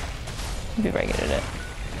 You'd be very good at it.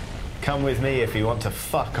 Come with me if you want to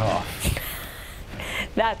fuck off.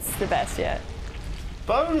 That's the best yet.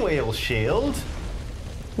 Bone wheel shield.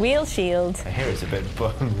 Wheel shield. I hear it's a bit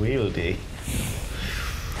bone wieldy.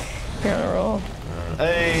 You're on a roll.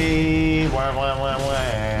 Hey, wah wah wah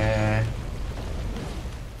wah.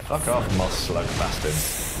 Fuck off, moss slug bastard.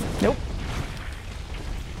 Nope.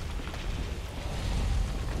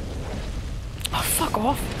 Oh, fuck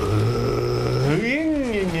off.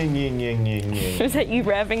 Ying, ying, ying, ying, ying, ying, ying. Is that you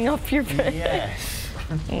revving up your brain? Yes.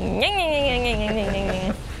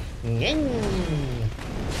 It's Ying.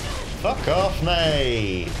 Fuck off,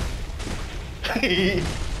 mate.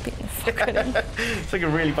 It's like a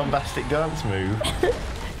really bombastic dance move.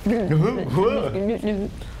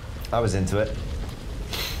 I was into it.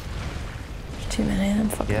 Too many of them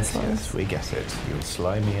fucking Yes, songs. yes, we get it. You're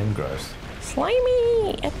slimy and gross.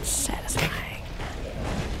 Slimy! It's satisfying.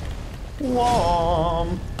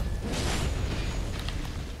 Womp.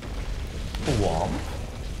 Womp.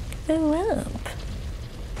 A lump.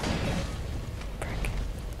 Frick.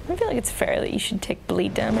 I feel like it's fair that you should take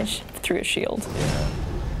bleed damage through a shield. Yeah.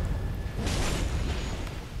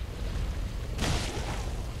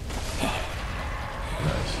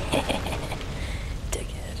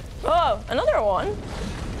 Dickhead. Oh, another one?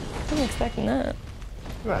 Wasn't expecting that.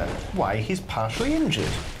 Right. Why? He's partially injured.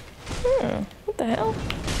 What the hell?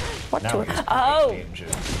 What Now to? he's Oh! completely injured.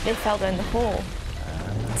 They fell down the hole.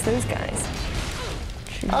 It's those guys.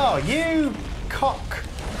 Oh, you cock.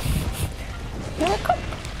 You're a cock.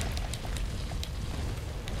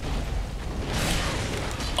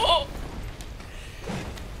 Oh!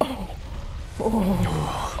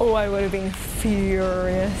 Oh, I would have been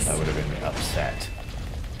furious. I would have been upset.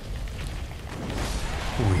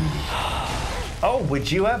 Oh,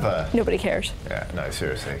 would you ever? Nobody cares. Yeah, no,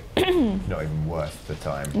 seriously. Not even worth the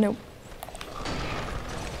time. Nope.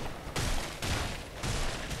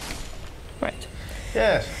 Right.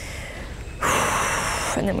 Yes.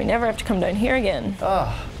 And then we never have to come down here again.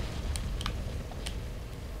 Ah.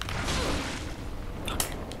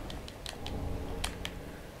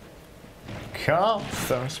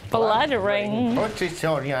 Carthus Bladdering. Put it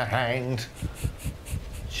on your hand.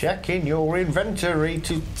 Check in your inventory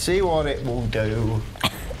to see what it will do.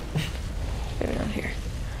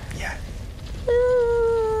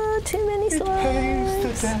 Peace It pays the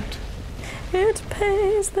debt. It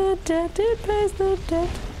pays the debt. It pays the debt.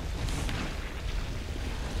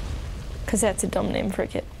 Because that's a dumb name for a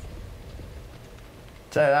kid.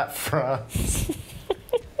 Say that, France.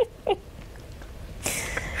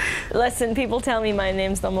 Listen, people tell me my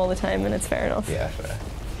name's dumb all the time, and it's fair enough. Yeah, fair.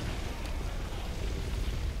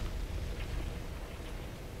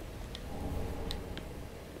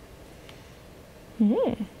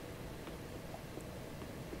 Mm-hmm.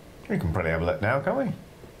 We can probably have a look now, can't we?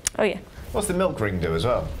 Oh yeah. What's the milk ring do as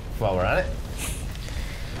well, while we're at it?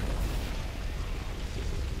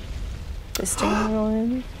 The stinging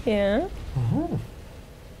line. Yeah. Mm-hmm.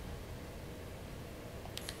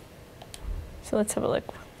 So let's have a look.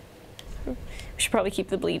 We should probably keep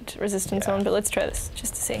the bleed resistance on, but let's try this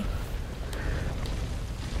just to see.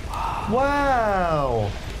 Wow!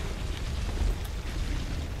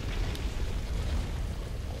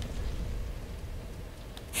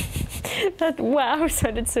 That wow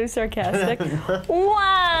sounded so sarcastic. Wow! No,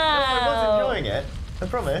 I was enjoying it, I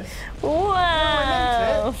promise.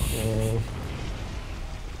 Wow! I meant it.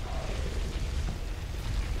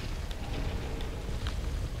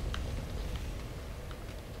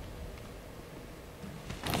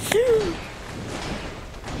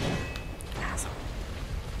 Asshole.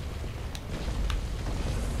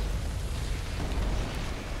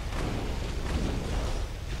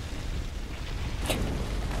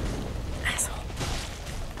 Asshole.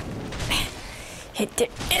 Hit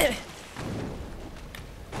it.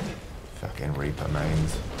 Fucking Reaper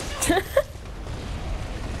mains.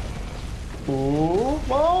 Ooh,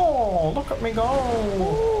 oh, look at me go.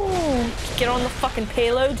 Ooh. Get on the fucking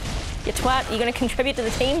payload. You twat, you gonna contribute to the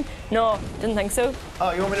team? No, didn't think so. Oh,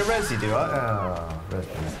 you want me to res you, do I? Oh, res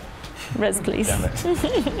please. Res, please. Damn it.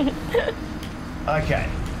 Okay,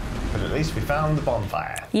 but at least we found the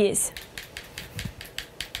bonfire. Yes.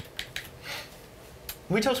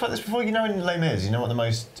 We talked about this before. You know in Les Mis, you know what the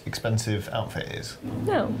most expensive outfit is?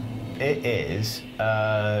 No. It is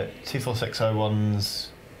 24601's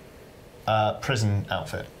prison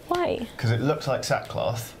outfit. Why? Because it looks like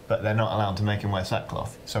sackcloth, but they're not allowed to make him wear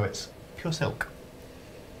sackcloth, so it's pure silk.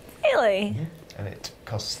 Really? And it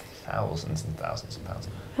costs thousands and thousands of pounds.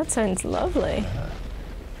 That sounds lovely.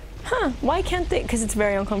 Huh, why can't they? Because it's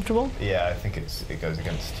very uncomfortable. Yeah, I think it goes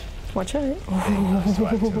against Watch out. the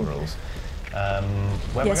actor rules.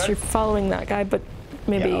 Where Yes, you're following that guy, but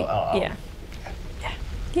maybe, Yeah, yeah.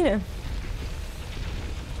 You know.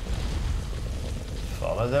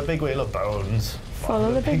 Follow the big wheel of bones.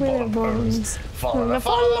 Follow the big wheel of bones. Follow the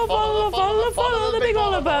Follow the big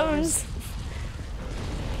wheel of bones.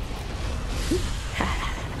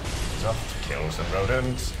 He's off to kill some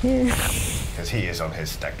rodents. Because he is on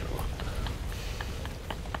his stag do.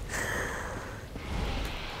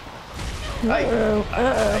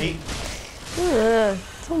 Hey! Hey!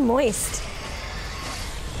 So moist.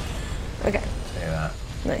 Okay, See that?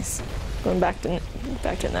 nice. Going back to it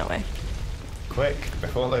that way. Quick,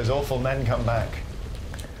 before those awful men come back.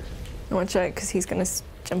 Watch out, because he's gonna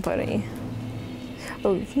jump out at you.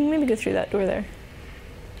 Oh, you can maybe go through that door there.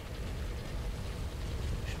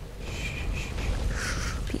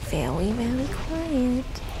 Be very, very quiet.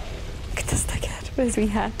 Look at the stag hat with his wee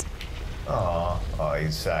hat. Oh,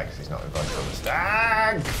 he's sad because he's not invited to the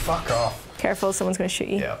stag. Fuck off. Careful, someone's gonna shoot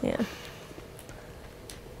you. Yeah.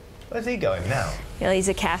 Where's he going now? Yeah, he's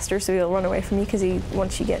a caster, so he'll run away from you because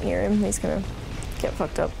once you get near him, he's gonna get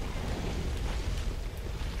fucked up.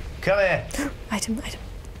 Come here. Item.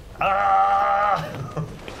 Ah!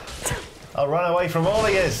 I'll run away from all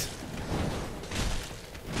of yous.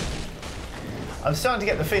 I'm starting to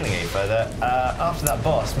get the feeling, Aoife, that after that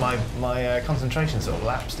boss, my concentration sort of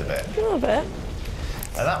lapsed a bit. A little bit.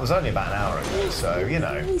 And that was only about an hour ago, so, you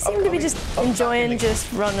know. You seem to be just enjoying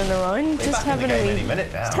just running around, just having a wee, any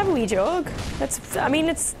minute now. just have a wee jog. That's, I mean,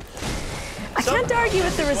 it's. I can't argue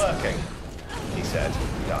with the working, he said,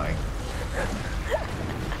 dying.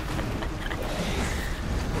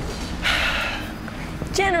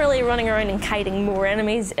 Generally, running around and kiting more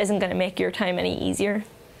enemies isn't going to make your time any easier.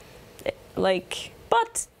 Like,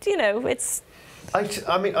 but you know, it's.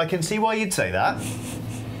 I mean, I can see why you'd say that.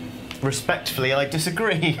 Respectfully, I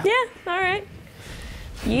disagree. Yeah. All right.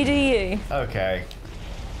 You do you. Okay.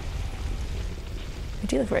 You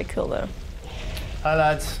do look very cool, though. Hi,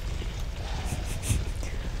 lads.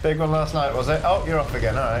 Big one last night, was it? Oh, you're off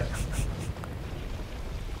again. All right.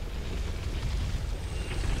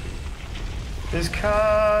 It's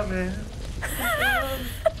coming.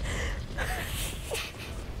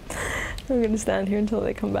 I'm going to stand here until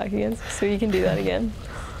they come back again, so you can do that again.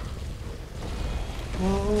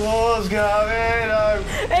 War's coming home.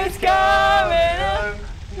 It's coming home.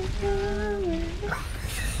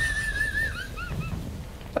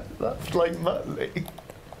 like Muttley.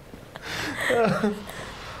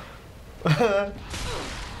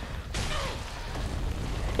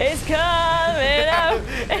 It's coming out.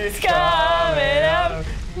 It's coming out.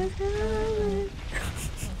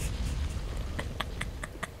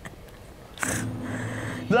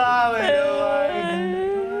 Love it away.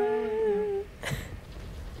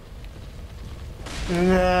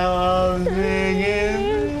 Now I'm singing.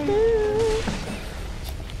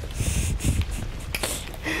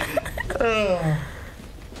 Oh.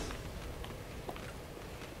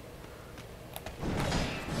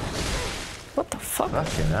 What the fuck?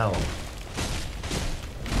 Fucking hell.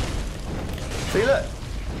 See, look.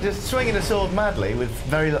 Just swinging a sword madly with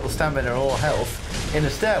very little stamina or health in a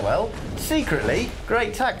stairwell. Secretly,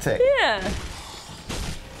 great tactic. Yeah.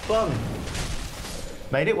 Fun.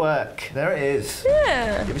 Made it work. There it is.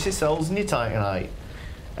 Yeah. Give us your souls and your titanite.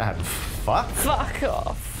 And fuck. Fuck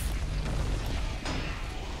off.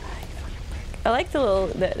 I like the little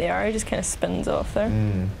the arrow just kind of spins off there.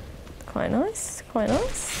 Quite nice. Quite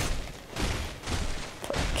nice.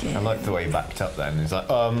 I like the way he backed up then. He's like,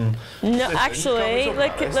 No, listen, actually, can't we talk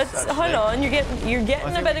like, about this, let's actually? hold on. You're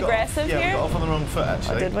getting a bit aggressive yeah, here. we got off on the wrong foot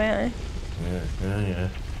actually. Oh, did we? Yeah.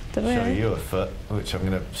 Did we? Show you a foot, which I'm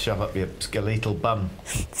going to shove up your skeletal bum.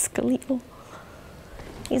 Skeletal.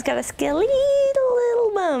 He's got a skeletal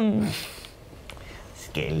little bum.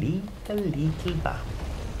 Skeletal little bum.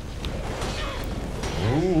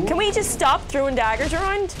 Can we just stop throwing daggers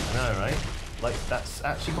around? I know, right? Like, that's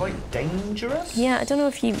actually quite dangerous. Yeah, I don't know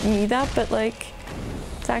if you knew that, but like,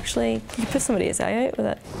 it's actually, you put somebody's eye out with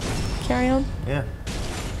it. Carry on. Yeah.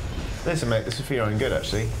 Listen, mate, this is for your own good,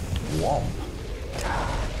 actually. Womp.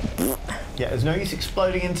 Yeah, there's no use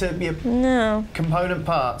exploding into your component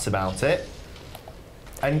parts about it.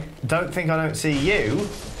 And don't think I don't see you.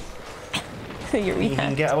 You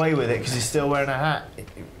can get away with it because you're still wearing a hat.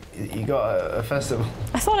 You got a festival.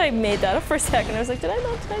 I thought I made that up for a second. I was like, did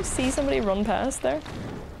I see somebody run past there?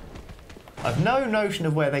 I've no notion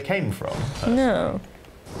of where they came from. No.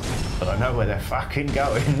 But I know where they're fucking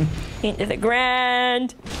going. Into the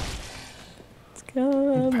ground. It's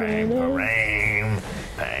coming out.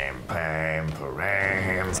 Pam, pam,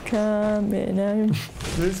 param. It's coming out.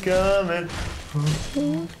 It's coming.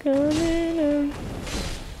 It's coming out.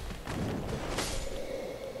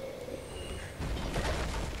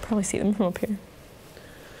 Probably see them from up here.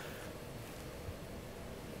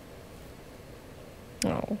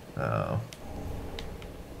 Oh. Oh.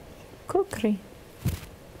 Cookery.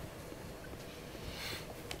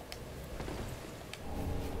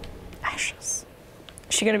 Ashes.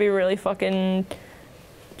 Is she gonna be really fucking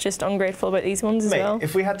just ungrateful about these ones as Mate, well?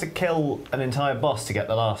 if we had to kill an entire boss to get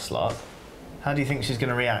the last slot, how do you think she's going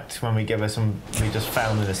to react when we give her some we just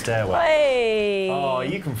found in a stairwell? Hey! Oh,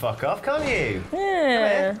 you can fuck off, can't you?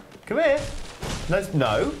 Yeah. Come here.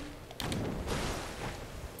 No.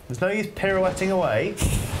 There's no use pirouetting away.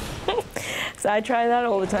 So I try that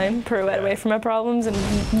all the time, pirouette away from my problems, and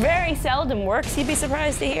very seldom works, you'd be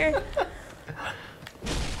surprised to hear.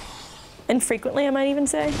 Infrequently, I might even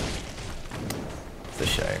say. It's a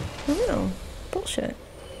shame. I know. Bullshit.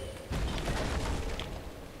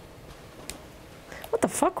 What the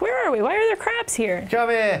fuck? Where are we? Why are there crabs here? Come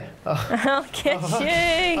here. Oh. I'll get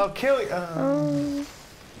you. I'll kill you.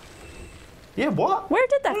 Yeah, what? Where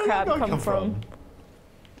did that Where crab did that come from?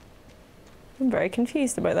 I'm very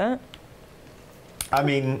confused about that. I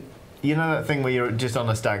mean, you know that thing where you're just on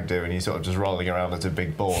a stag do and you're sort of just rolling around as a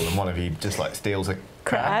big ball and one of you just like steals a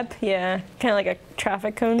crab? Yeah. Kind of like a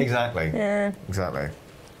traffic cone. Exactly. Yeah. Exactly.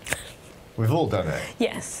 We've all done it.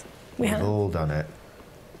 Yes, we We've have. all done it.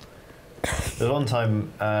 There was one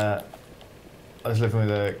time I was living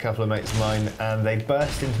with a couple of mates of mine and they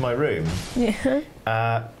burst into my room.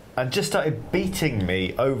 Yeah. And just started beating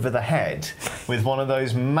me over the head with one of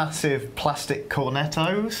those massive plastic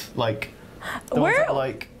cornettos, like the ones that are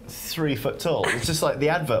like 3 foot tall. It's just like the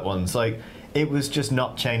advert ones. Like it was just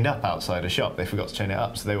not chained up outside a shop. They forgot to chain it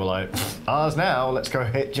up, so they were like, "Ours now. Let's go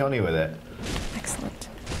hit Johnny with it." Excellent.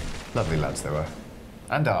 Lovely lads they were,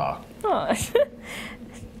 and are. Oh,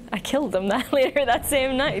 I killed them later that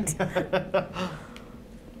same night.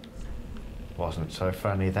 Wasn't so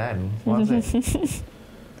funny then, was it?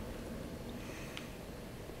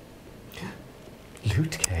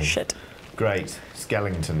 Loot cave. Shit. Great.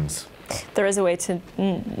 Skeletons. There is a way to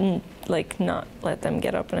like not let them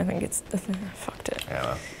get up, and I think it's fucked it.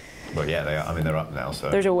 Yeah. Well, yeah, they are. I mean, they're up now,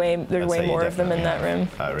 so. There's way I'd say you more of them in that definitely room.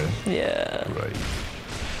 have. Oh, really? Yeah. Right.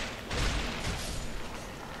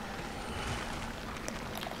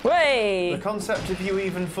 Way. The concept of you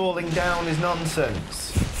even falling down is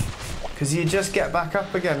nonsense. Because you just get back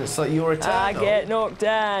up again. It's like you're eternal. I get knocked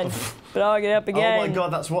down. but I'll get up again. Oh my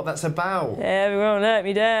god, that's what that's about. Everyone let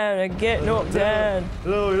me down. I get knocked down.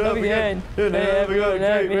 Up again. Everyone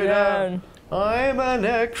let me down. I'm a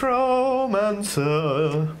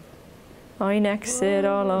necromancer. I nexted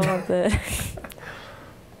all of the.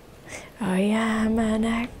 I am a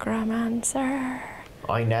necromancer.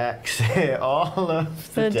 I nex it all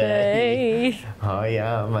of the day. I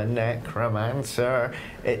am a necromancer.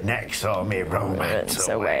 It necks all me romance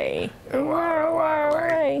away.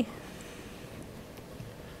 Away.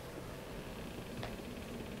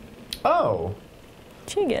 Oh.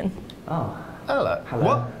 Chicken. Oh, Hello. hello.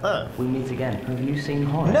 What? Oh. We meet again. Have you seen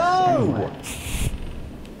Horace? No! anywhere?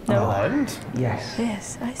 No. And Yes.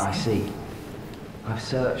 Yes, I see. I see. I've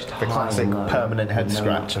searched the high classic and low, permanent head but no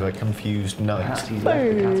scratch of luck. a confused Perhaps knight. he's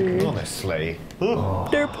left the Catacombs. Honestly. Oh,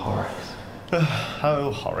 Derp. Horace.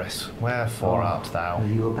 Oh, Horace, wherefore art thou? Will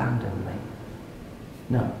you abandon me?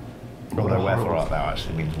 No. What a Although wherefore horrible- art thou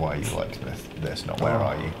actually means why you like this, not where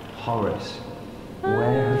are you. Horace,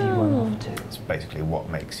 where have you run off to? It's basically what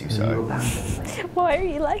makes you Will you so. abandon me? Why are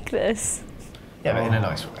you like this? Yeah, but in a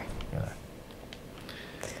nice way, you know.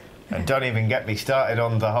 And don't even get me started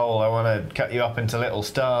on the whole I want to cut you up into little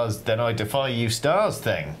stars, then I defy you stars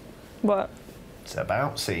thing. What? It's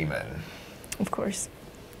about semen. Of course.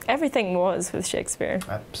 Everything was with Shakespeare.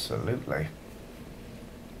 Absolutely.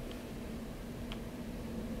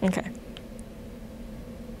 Okay.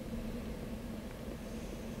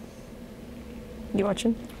 You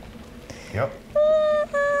watching? Yep.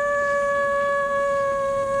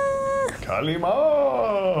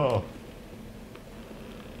 Kalima!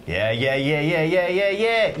 Yeah.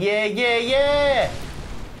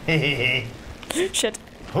 Shit.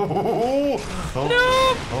 Oh, No!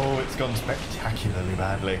 Oh, it's gone spectacularly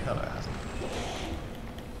badly. Oh, no, it hasn't.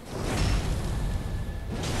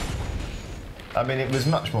 I mean, it was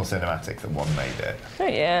much more cinematic than one made it. Oh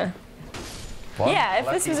yeah. One Yeah, if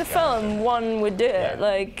this was a lucky guy. film, one would do it. Yeah.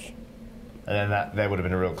 like. And then there would have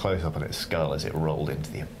been a real close-up on its skull as it rolled into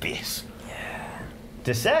the abyss. Yeah.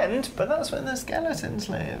 Descend, but that's when the skeletons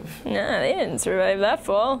live. Nah, they didn't survive that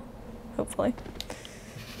fall. Hopefully.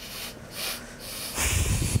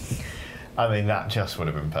 I mean, that just would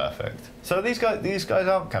have been perfect. So these guys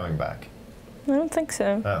aren't coming back. I don't think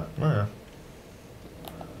so. Oh, yeah.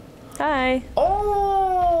 Hi.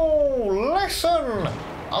 Oh, listen!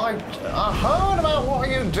 I heard about what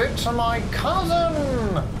you did to my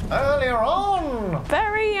cousin earlier on.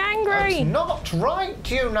 Very angry. That's not right,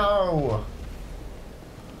 you know.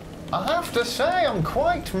 I have to say, I'm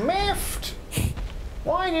quite miffed.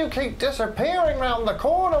 Why do you keep disappearing round the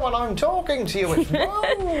corner when I'm talking to you? It's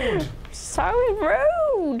rude. So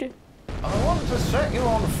rude. I want to set you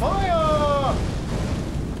on fire.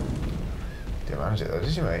 Didn't manage it though,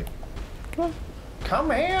 did you, mate? Come on.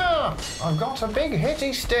 Come here! I've got a big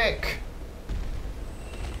hitty stick.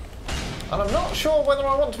 And I'm not sure whether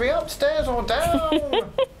I want to be upstairs or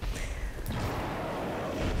down.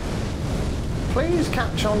 Please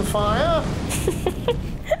catch on fire.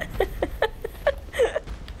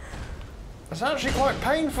 It's actually quite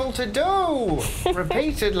painful to do,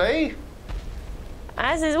 repeatedly.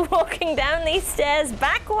 As is walking down these stairs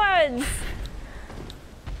backwards.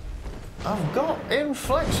 I've got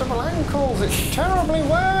inflexible ankles. It's terribly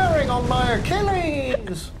wearing on my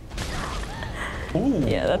Achilles. Ooh.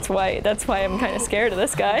 Yeah, that's why I'm kind of scared of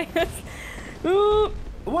this guy. Ooh,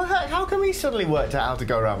 Well, how come he suddenly worked out how to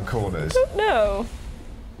go around corners? no.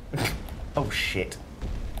 Oh, shit.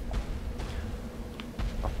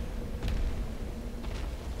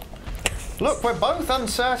 Look, we're both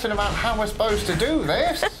uncertain about how we're supposed to do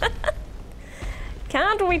this.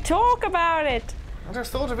 Can't we talk about it? I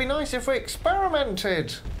just thought it'd be nice if we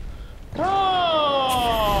experimented.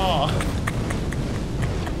 Ah!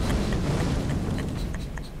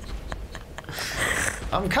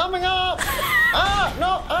 I'm coming up! Ah!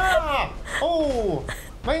 No! Ah! Oh!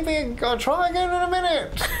 Maybe I'll try again in a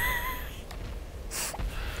minute.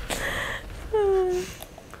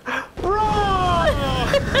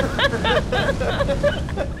 Rah!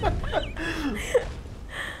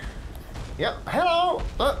 Yep, hello!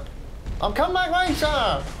 I'll come back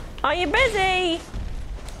later! Are you busy?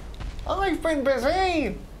 I've been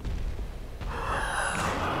busy!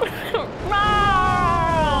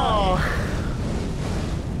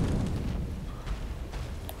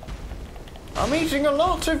 I'm eating a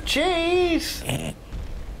lot of cheese!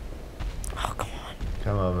 Oh, come on.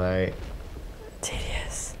 Come on, mate.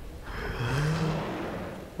 Tedious.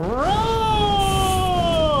 Roar!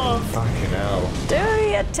 Fucking hell.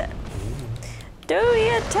 Do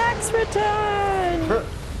your tax return.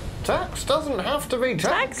 Tax doesn't have to be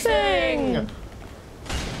taxing! Taxing.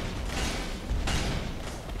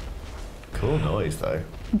 Cool noise though.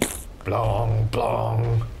 Blong,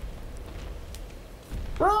 blong.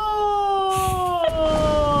 Roar!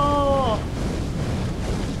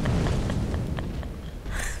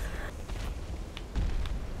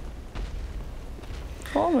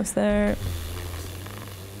 Almost there.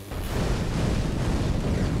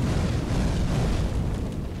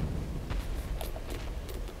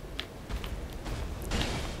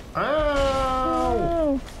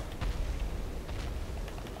 Ow!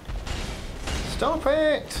 Stop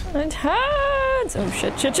it! It hurts! Oh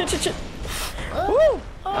shit, shit, shit, shit, shit. Woo!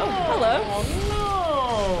 Oh, hello. Oh no!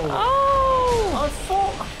 Oh!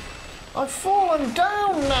 I've fallen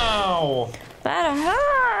down now! That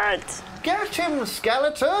hurt! Get him,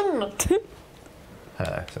 skeleton!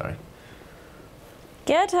 Sorry.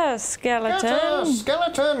 Get her, Get skeleton! her,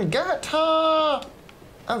 skeleton! Get her!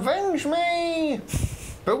 Avenge me!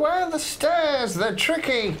 Beware the stairs, they're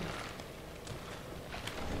tricky!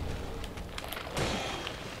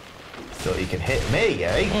 Thought you could hit me,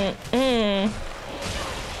 eh?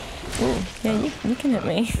 Ooh, yeah, you can hit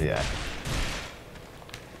me. Yeah.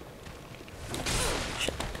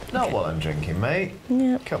 Not while I'm drinking, mate.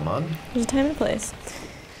 Yeah, Come on. there's a time and a place.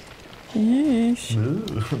 Yeesh.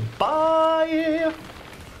 Bye!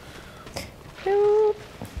 Ooh.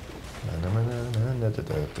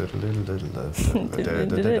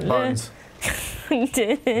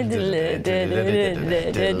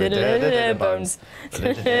 Bones. Bones.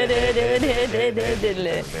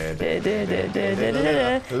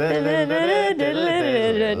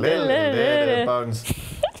 Bones.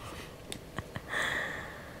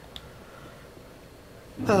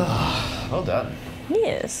 Well done.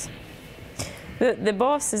 Yes. The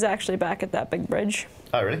boss is actually back at that big bridge.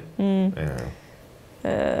 Oh, really?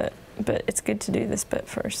 Yeah. But it's good to do this bit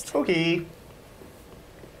first. Okay.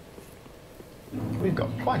 We've got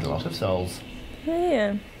quite a lot of souls.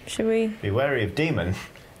 Yeah. Should we? Be wary of demon.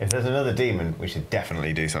 If there's another demon, we should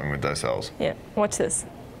definitely do something with those souls. Yeah. Watch this.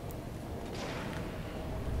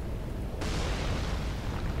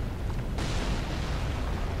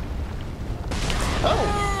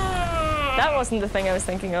 Oh! That wasn't the thing I was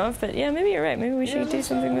thinking of, but yeah, maybe you're right. Maybe we should do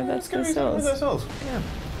something with let's those do something with souls. those souls. Yeah.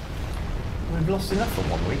 We've lost enough for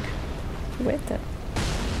 1 week. With it.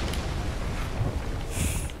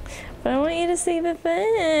 But I want you to see the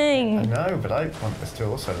thing. I know, but I want us to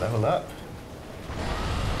also level up.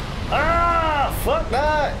 Ah! Fuck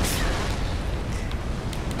that!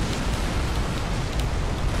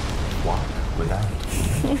 Walk without.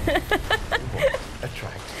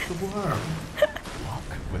 Attract the worm. Walk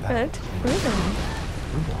without. Rhythm.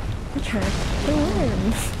 Attract the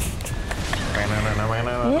worm.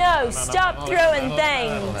 No, stop throwing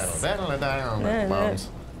things. Bones.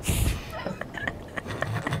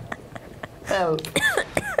 Help.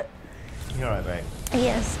 You alright, mate?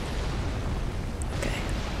 Yes.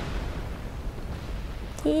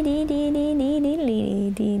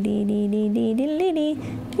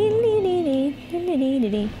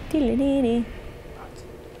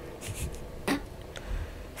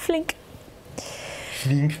 Flink.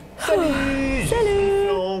 Flink.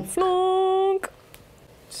 Salut. Flunk.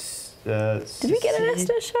 Did we get an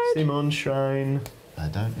Estus shard? Simon Shrine. I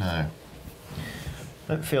don't know.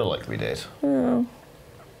 Don't feel like we did. Oh.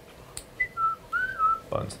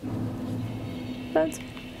 Bones. That's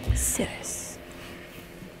serious.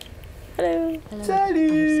 Hello. Hello. Salut.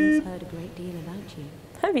 I've since heard a great deal about you.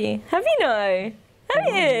 Have you? Have you now? Have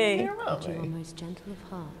you? You're But you are right. most gentle of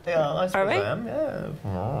heart. Yeah, I suppose we? I am, yeah.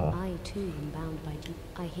 Oh. I too am bound by deep.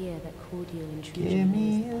 I hear that cordial Give intrusion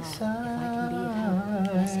me is a the path. If I can be of help,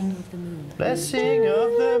 blessing of the moon. Blessing of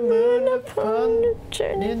the moon upon the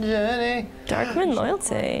journey. your journey. Darkman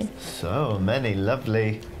loyalty. So many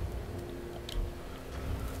lovely.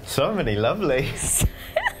 So many lovely.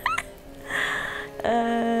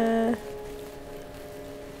 You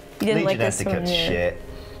didn't like Legion this one, etiquette yeah. shit.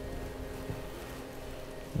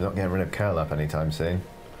 Not getting rid of curl up anytime soon.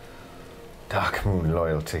 Dark moon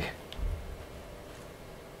loyalty.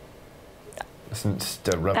 Isn't just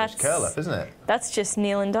a rubbish That's- curl up, isn't it? That's just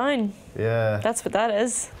kneeling down. Yeah. That's what that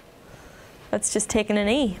is. That's just taking an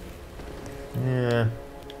E. Yeah.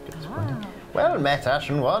 Well met, Ash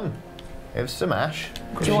and one. Here's some ash.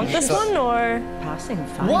 Do you want this one or? Passing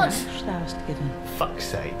fine What? ash thou hast given. Fuck's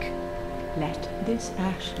sake. Let this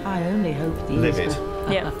ash, I only hope these Livid.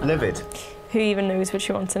 will- Yeah. Livid. Who even knows what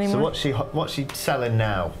she wants anymore? So what's she selling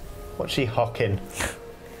now? What's she hocking?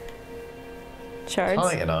 Shards.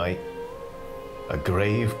 Titanite. A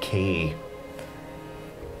grave key.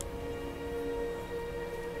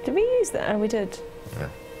 Did we use that? Oh, we did. Yeah.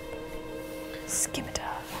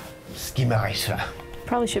 Scimitar. Schemata.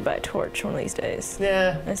 Probably should buy a torch one of these days.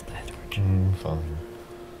 Yeah. Let's buy a torch. Fine.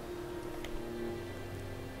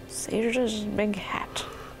 Sage's big hat.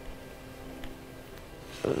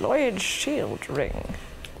 Lloyd's shield ring.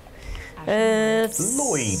 It's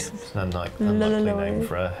Lloyd. It's an unlikely name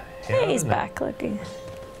for a hero. Hey, he's isn't it? back. Look,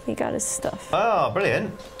 he got his stuff. Oh,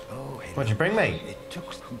 brilliant. What'd you bring me? It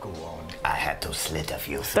took to go on. I had to slit a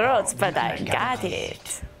few Throats, but I got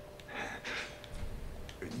it.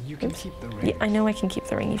 You can keep the ring. Yeah, I know I can keep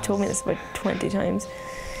the ring. You've told me this about 20 times.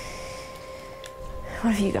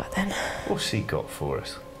 What have you got then? What's he got for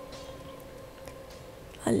us?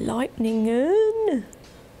 A lightning urn.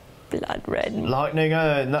 Blood red. Lightning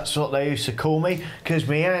urn, that's what they used to call me, because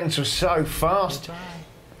my hands were so fast,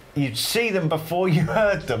 you'd see them before you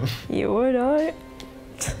heard them. You would, I.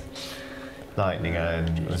 Lightning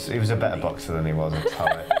urn, he was a better boxer than he was a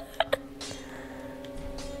poet.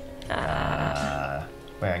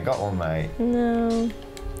 We ain't got one, mate. No.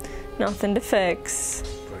 Nothing to fix.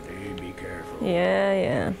 Be careful.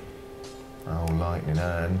 Yeah. Oh, lightning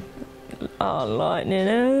urn. Oh, lightning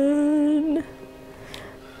urn.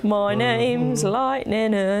 My name's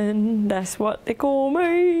Lightning Urn. That's what they call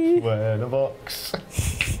me. We're in a box.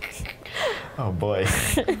 Oh boy.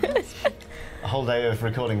 A whole day of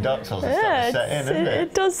recording Dark Souls is starting to set in, isn't it?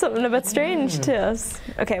 It does something a bit strange to us.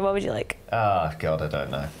 Okay, what would you like? Ah, God, I don't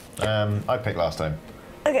know. I picked last time.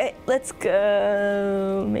 Okay, let's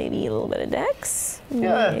go. Maybe a little bit of Dex.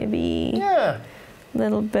 Yeah. Maybe Yeah. a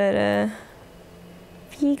little bit of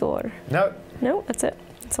Vigor. No. No, that's it.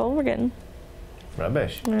 That's all we're getting.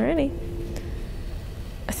 Rubbish. Alrighty.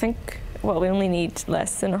 I think, well, we only need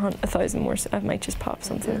less than 1,000 more, so I might just pop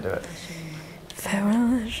something. Yeah, do it.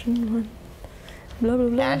 Farewell, Ashen One. Blah, blah,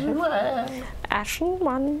 blah. Ashen one. Ashen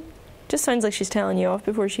One. Just sounds like she's telling you off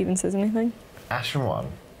before she even says anything. Ashen one.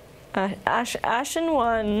 Ashen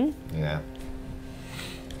One. Yeah.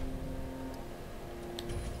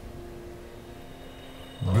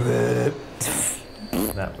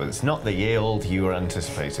 That was not the yield you were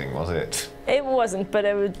anticipating, was it? It wasn't, but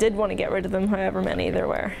I did want to get rid of them, however many there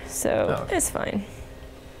were. So Okay. it's fine.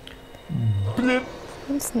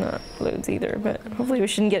 It's not loads either, but hopefully we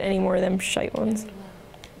shouldn't get any more of them shite ones.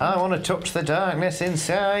 I want to touch the darkness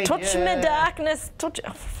inside. Touch yeah. me, darkness. Touch.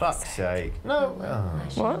 Oh, for Fuck's sake. No.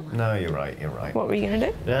 Oh. What? No, you're right. You're right. What were you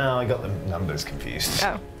gonna do? No, I got the numbers confused.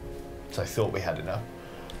 Oh. So I thought we had enough.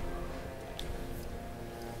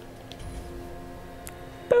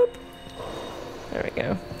 Boop. There we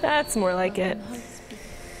go. That's more like it.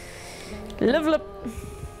 Level up.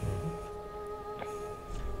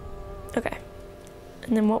 Okay.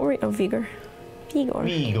 And then what were we? Oh, Vigor. Vigor.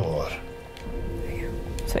 Igor.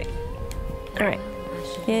 Sweet. All right.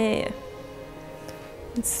 Yeah.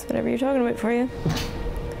 It's whatever you're talking about for you.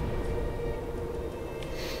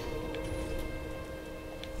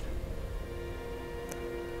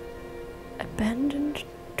 Abandoned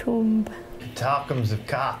tomb. Catacombs of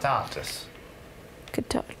Carthus.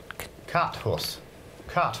 Carthus.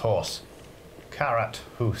 Carthus.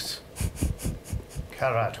 Carathus.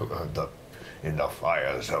 Carathus. In the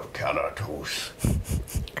fires of Carathus.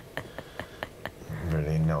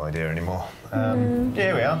 Really no idea anymore.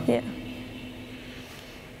 Here we are. Yeah.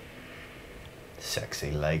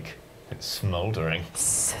 Sexy lake. It's smouldering.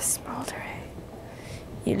 So smoldering.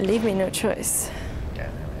 You leave me no choice.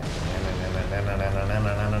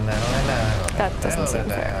 That doesn't seem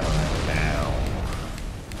fair.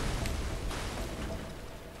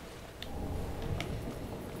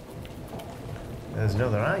 There's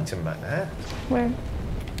another item back there. Where?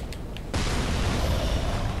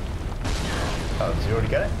 Oh, did you already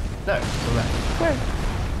get it? No, it's on there. Where?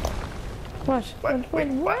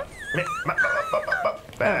 What?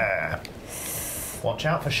 There. Watch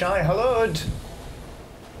out for Shy Hulud.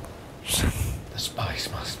 The spice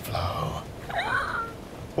must flow.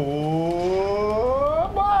 Oh,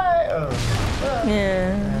 boy.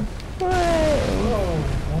 Yeah. Whoa.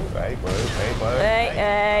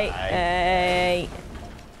 Hey. Hey.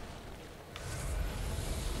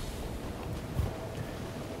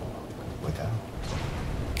 Without.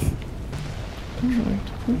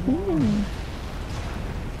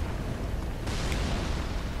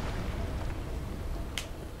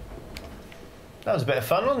 That was a bit of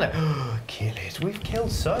fun, wasn't it? Kill it. We've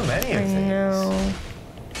killed so many of I these. know.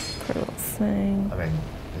 Poor little thing. I mean,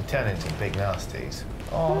 they turn into big nasties.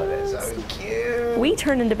 Oh, they're so cute. We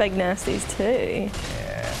turn into big nasties too.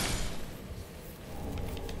 Yeah.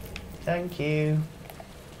 Thank you.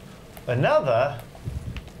 Another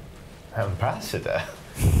ambassador.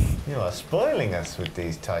 You are spoiling us with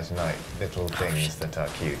these Titanite little things that are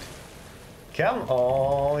cute. Come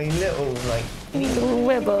on, you little, like... Little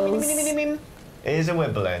wibbles. Here's a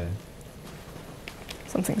wibbling.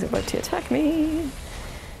 Something's about to attack me.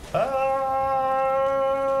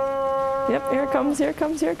 Yep, here it comes, here it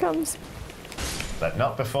comes, here it comes. But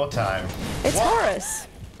not before time. It's Horace.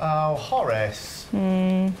 Oh, Horace.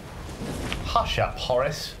 Hush up,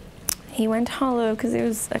 Horace. He went hollow because he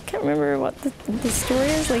was, I can't remember what the story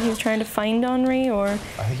is, like he was trying to find Henri or... I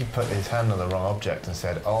think he put his hand on the wrong object and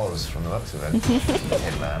said Oz from the looks of it.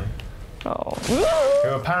 Tin Man. Oh. Who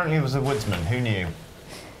apparently was a woodsman, who knew?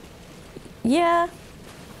 Yeah.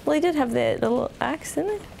 Well, he did have the little axe,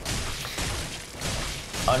 didn't he?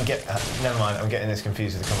 Never mind, I'm getting this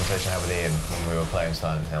confused with the conversation I had with Ian when we were playing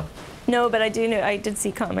Silent Hill. No, but I do know, I did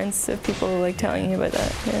see comments of people like telling you about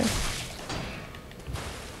that, yeah.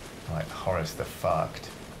 Like, Horace the fucked.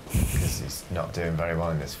 Because he's not doing very well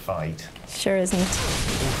in this fight. Sure isn't.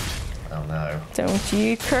 Oh no. Don't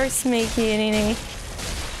you curse me, Kianini.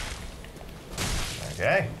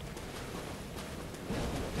 Okay.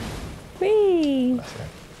 Whee! That's it.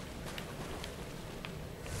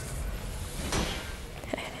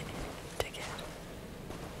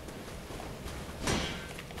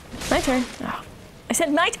 My turn. Oh, I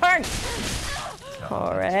said my turn!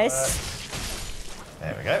 Horace.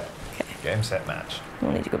 There we go. Okay. Game, set, match.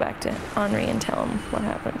 We'll need to go back to Henri and tell him what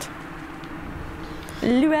happened.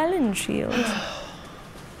 Llewellyn shield.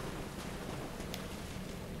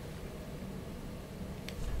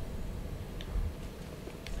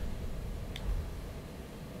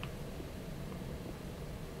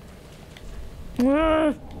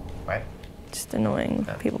 Right? Just annoying.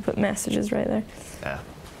 Yeah. People put messages right there. Yeah.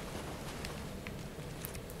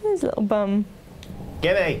 There's a little bum.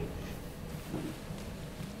 Gimme!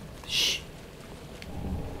 Shh.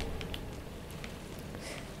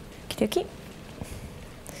 Okie dokie.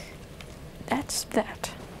 That's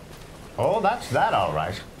that. Oh, that's that, all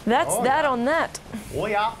right. That's Oh, that yeah. on that. Oh,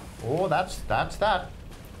 yeah. Oh, that's that.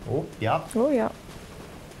 Oh, yeah. Oh yeah.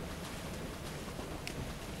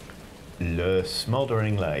 Le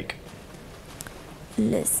Smouldering Lake.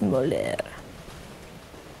 Le Smoller.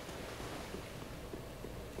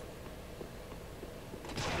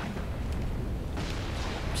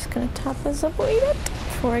 Just gonna top this up a wee bit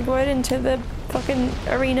before I go out into the fucking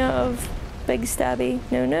arena of big stabby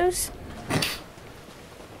no-nos.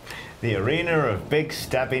 The arena of big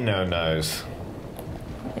stabby no-nos.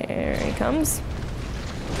 There he comes.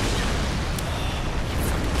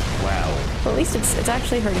 Wow. Well, at least it's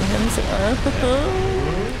actually hurting him, so no.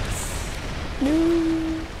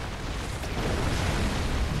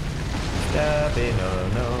 Stabby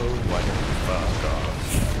no-no, why don't you fuck off?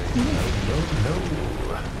 Stabby no-no.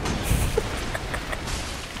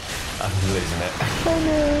 I'm losing it. Oh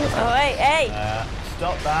no. Oh, hey!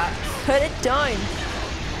 Stop that. Put it down!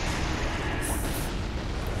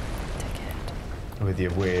 With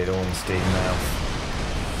your weird Ornstein mouth.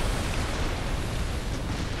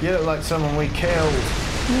 You look like someone we killed.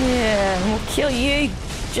 Yeah, we'll kill you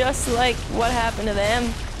just like what happened to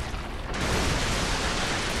them.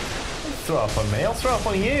 Throw up on me, I'll throw up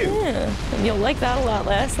on you. Yeah, and you'll like that a lot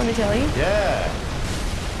less, let me tell you. Yeah.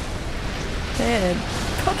 Yeah,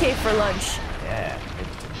 cookie for lunch. Yeah,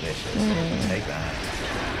 it's delicious. Take that.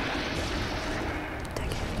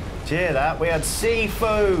 Cheer that, we had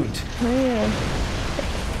seafood. Yeah.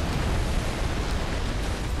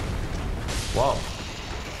 Whoa.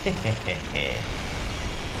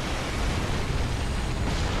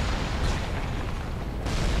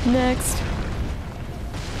 Next.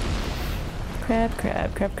 Crab.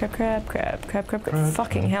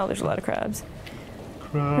 Fucking hell, there's a lot of crabs.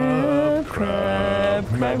 Crab,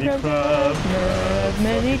 many crabs.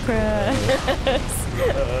 Many crabs,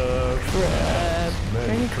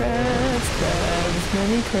 many crabs.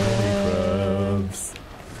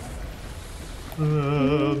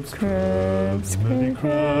 Crabs, many crabs, many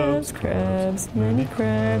crabs, crabs, many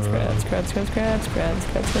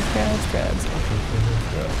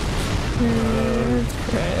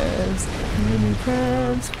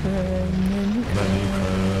crabs, many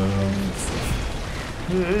crabs.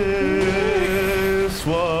 This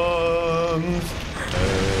one's a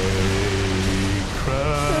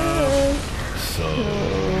crab, so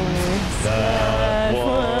that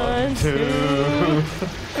one too.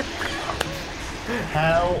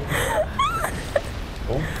 Help!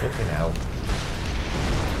 Oh, flipping out.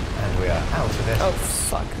 And we are out of it. Oh,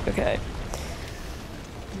 fuck. Okay.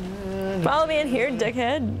 Follow me in here,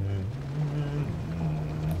 dickhead.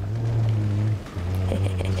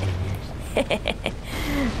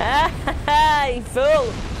 Ah, you fool!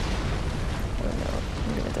 Oh no,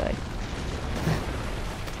 I'm gonna die.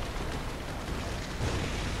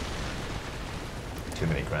 Too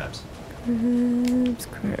many crabs. Crabs,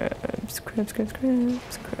 crabs, crabs, crabs,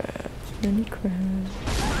 crabs, crabs, many crabs.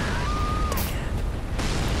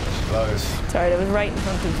 Close. Sorry, that was right in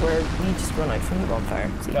front of where you just run out from the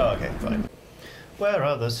bonfire. So Oh, okay, fine. Where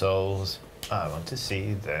are the souls? I want to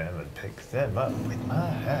see them and pick them up with my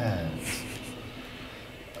hands.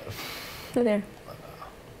 They're there.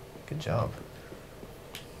 Good job.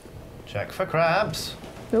 Check for crabs.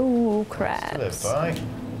 Oh, To crabs. live by.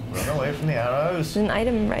 Run away from the arrows. There's an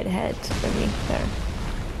item right ahead of me there.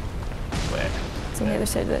 Where? It's on the other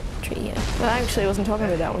side of that tree, yeah. Well, actually, I wasn't talking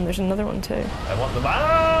about that one. There's another one too. I want them.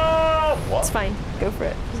 Ah! What? It's fine. Go for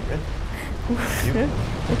it. You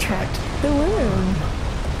Attract the worm.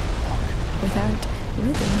 Without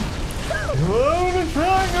rhythm. won't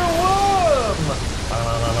attract a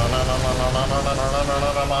worm!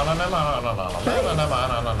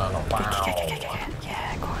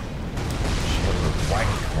 Yeah, go on. Shield wank,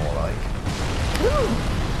 more like.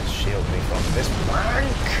 Shield me from this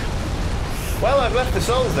wank. Well, I've left the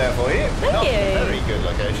souls there for you. Not Hey. a very good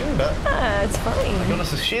location, but Ah, it's I got fine.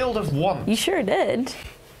 us a shield of want. You sure did.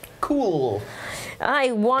 Cool.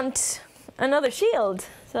 I want another shield.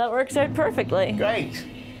 So that works out perfectly. Great.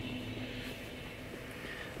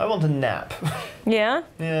 I want a nap. Yeah?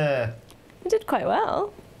 Yeah. You did quite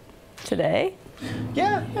well today.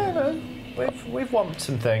 Yeah, no. We've won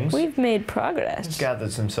some things. We've made progress.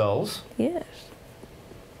 gathered some souls. Yes.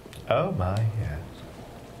 Oh my, yes.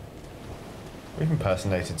 We've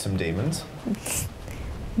impersonated some demons.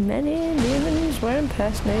 Many demons were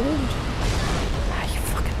impersonated. Ah, you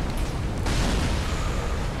fucking...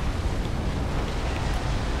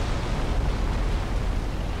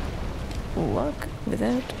 Walk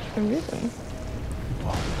without a rhythm.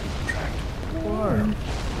 Worm.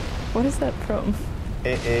 What is that from?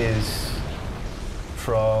 It is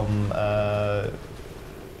from the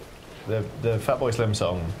Fatboy Slim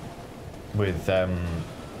song with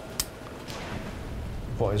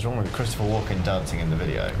what is wrong with Christopher Walken dancing in the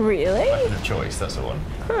video? Really? Weapon of Choice, that's the one.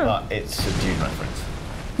 Huh. But it's a Dune reference.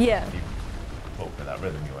 Yeah. If you walk with that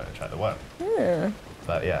rhythm, you won't attract the worm. Yeah.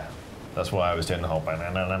 But yeah, that's why I was doing the whole.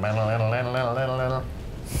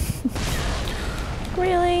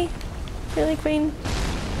 Really? Really, Queen?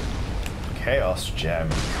 Chaos Gem.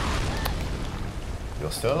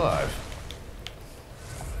 You're still alive.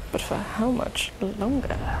 But for how much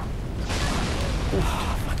longer?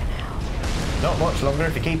 Oh, fucking hell. Not much longer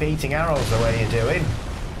if you keep eating arrows the way you're doing.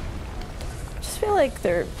 I just feel like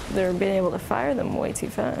they're being able to fire them way too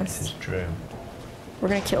This fast. is true. We're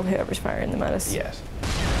gonna kill whoever's firing them at us. Yes.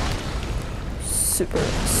 Super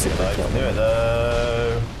Like kill to do it them.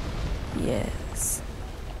 though. Yes.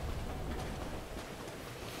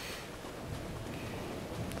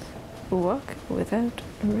 Walk without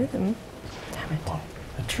a rhythm. Damn it.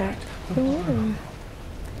 Attract the worm.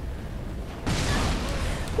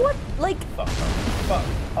 What? Like, Fuck off.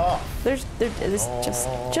 Fuck off. this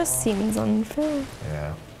just seems unfair.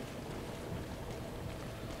 Yeah.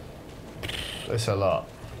 It's a lot.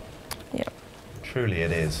 Yeah. Truly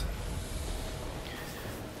it is.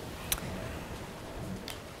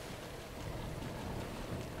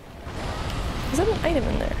 Is that an item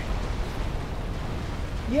in there?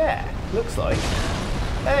 Yeah, looks like.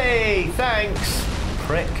 Hey, thanks,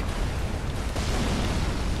 prick.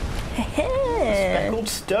 Speckled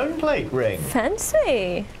stone plate ring.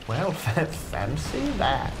 Fancy. Well, fancy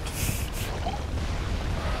that.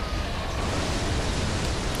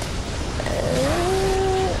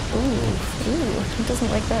 Ooh, he doesn't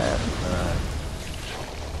like that.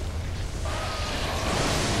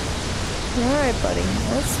 Alright, buddy,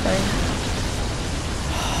 that's fine.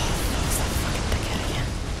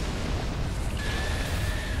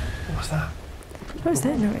 What's that? What was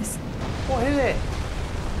that noise? What is it?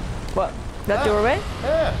 What? That doorway?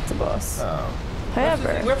 Yeah. It's a boss. Oh.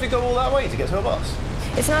 However, We have to go all that way to get to a boss.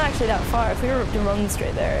 it's not actually that far. If we were to run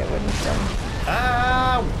straight there, it wouldn't.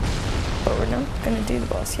 Ow! But we're not gonna do the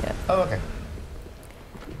boss yet Oh, okay.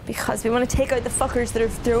 because we want to take out the fuckers that are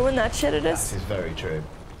throwing that shit at us. This is very true.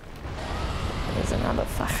 There's another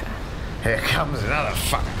fucker. Here comes another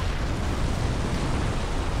fucker.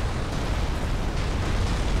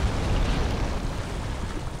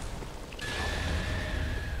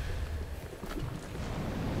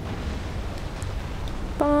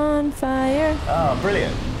 Bonfire. Oh,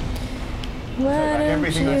 brilliant. Why Like don't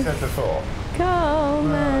everything I you said before. call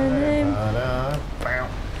my name? Bow, bow.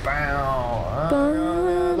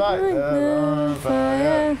 Bonfire. Like the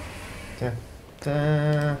bonfire.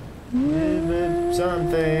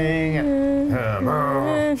 Something.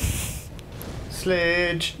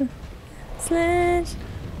 Slidge. Sledge.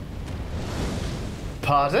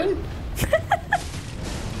 Pardon?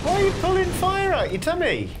 Why are you pulling fire out your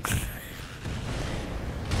tummy?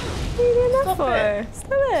 What are you doing that Stop for? it.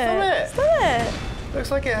 Stop it. Stop it. Stop it.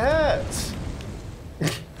 Looks like it hurts.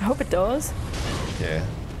 I hope it does. Yeah.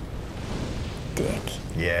 Dick.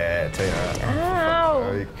 Yeah, take that.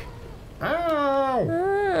 Ow. Ow.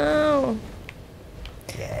 Ow.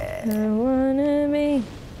 Yeah. I wanna be.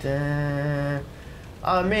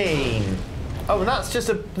 I mean, oh, and that's just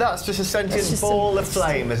a sentient ball of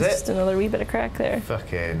flame, is Just it? another wee bit of crack there.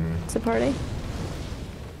 Fucking. It's a party.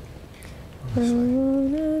 I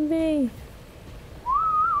wanna be.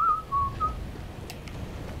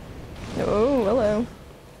 Oh, hello.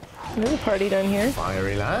 There's a party down here.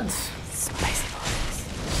 Fiery lads. Spicy boys.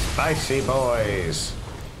 Spicy boys.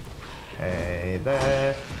 Hey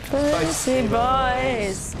there. Spicy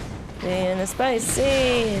boys. Doing the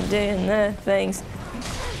spicy, doing the things.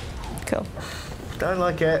 Cool. Don't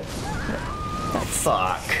like it.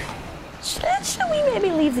 Fuck. Should we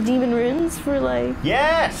maybe leave the demon ruins for like...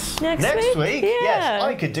 Yes! Next week? Yes, Yeah.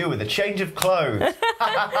 I could do with a change of clothes.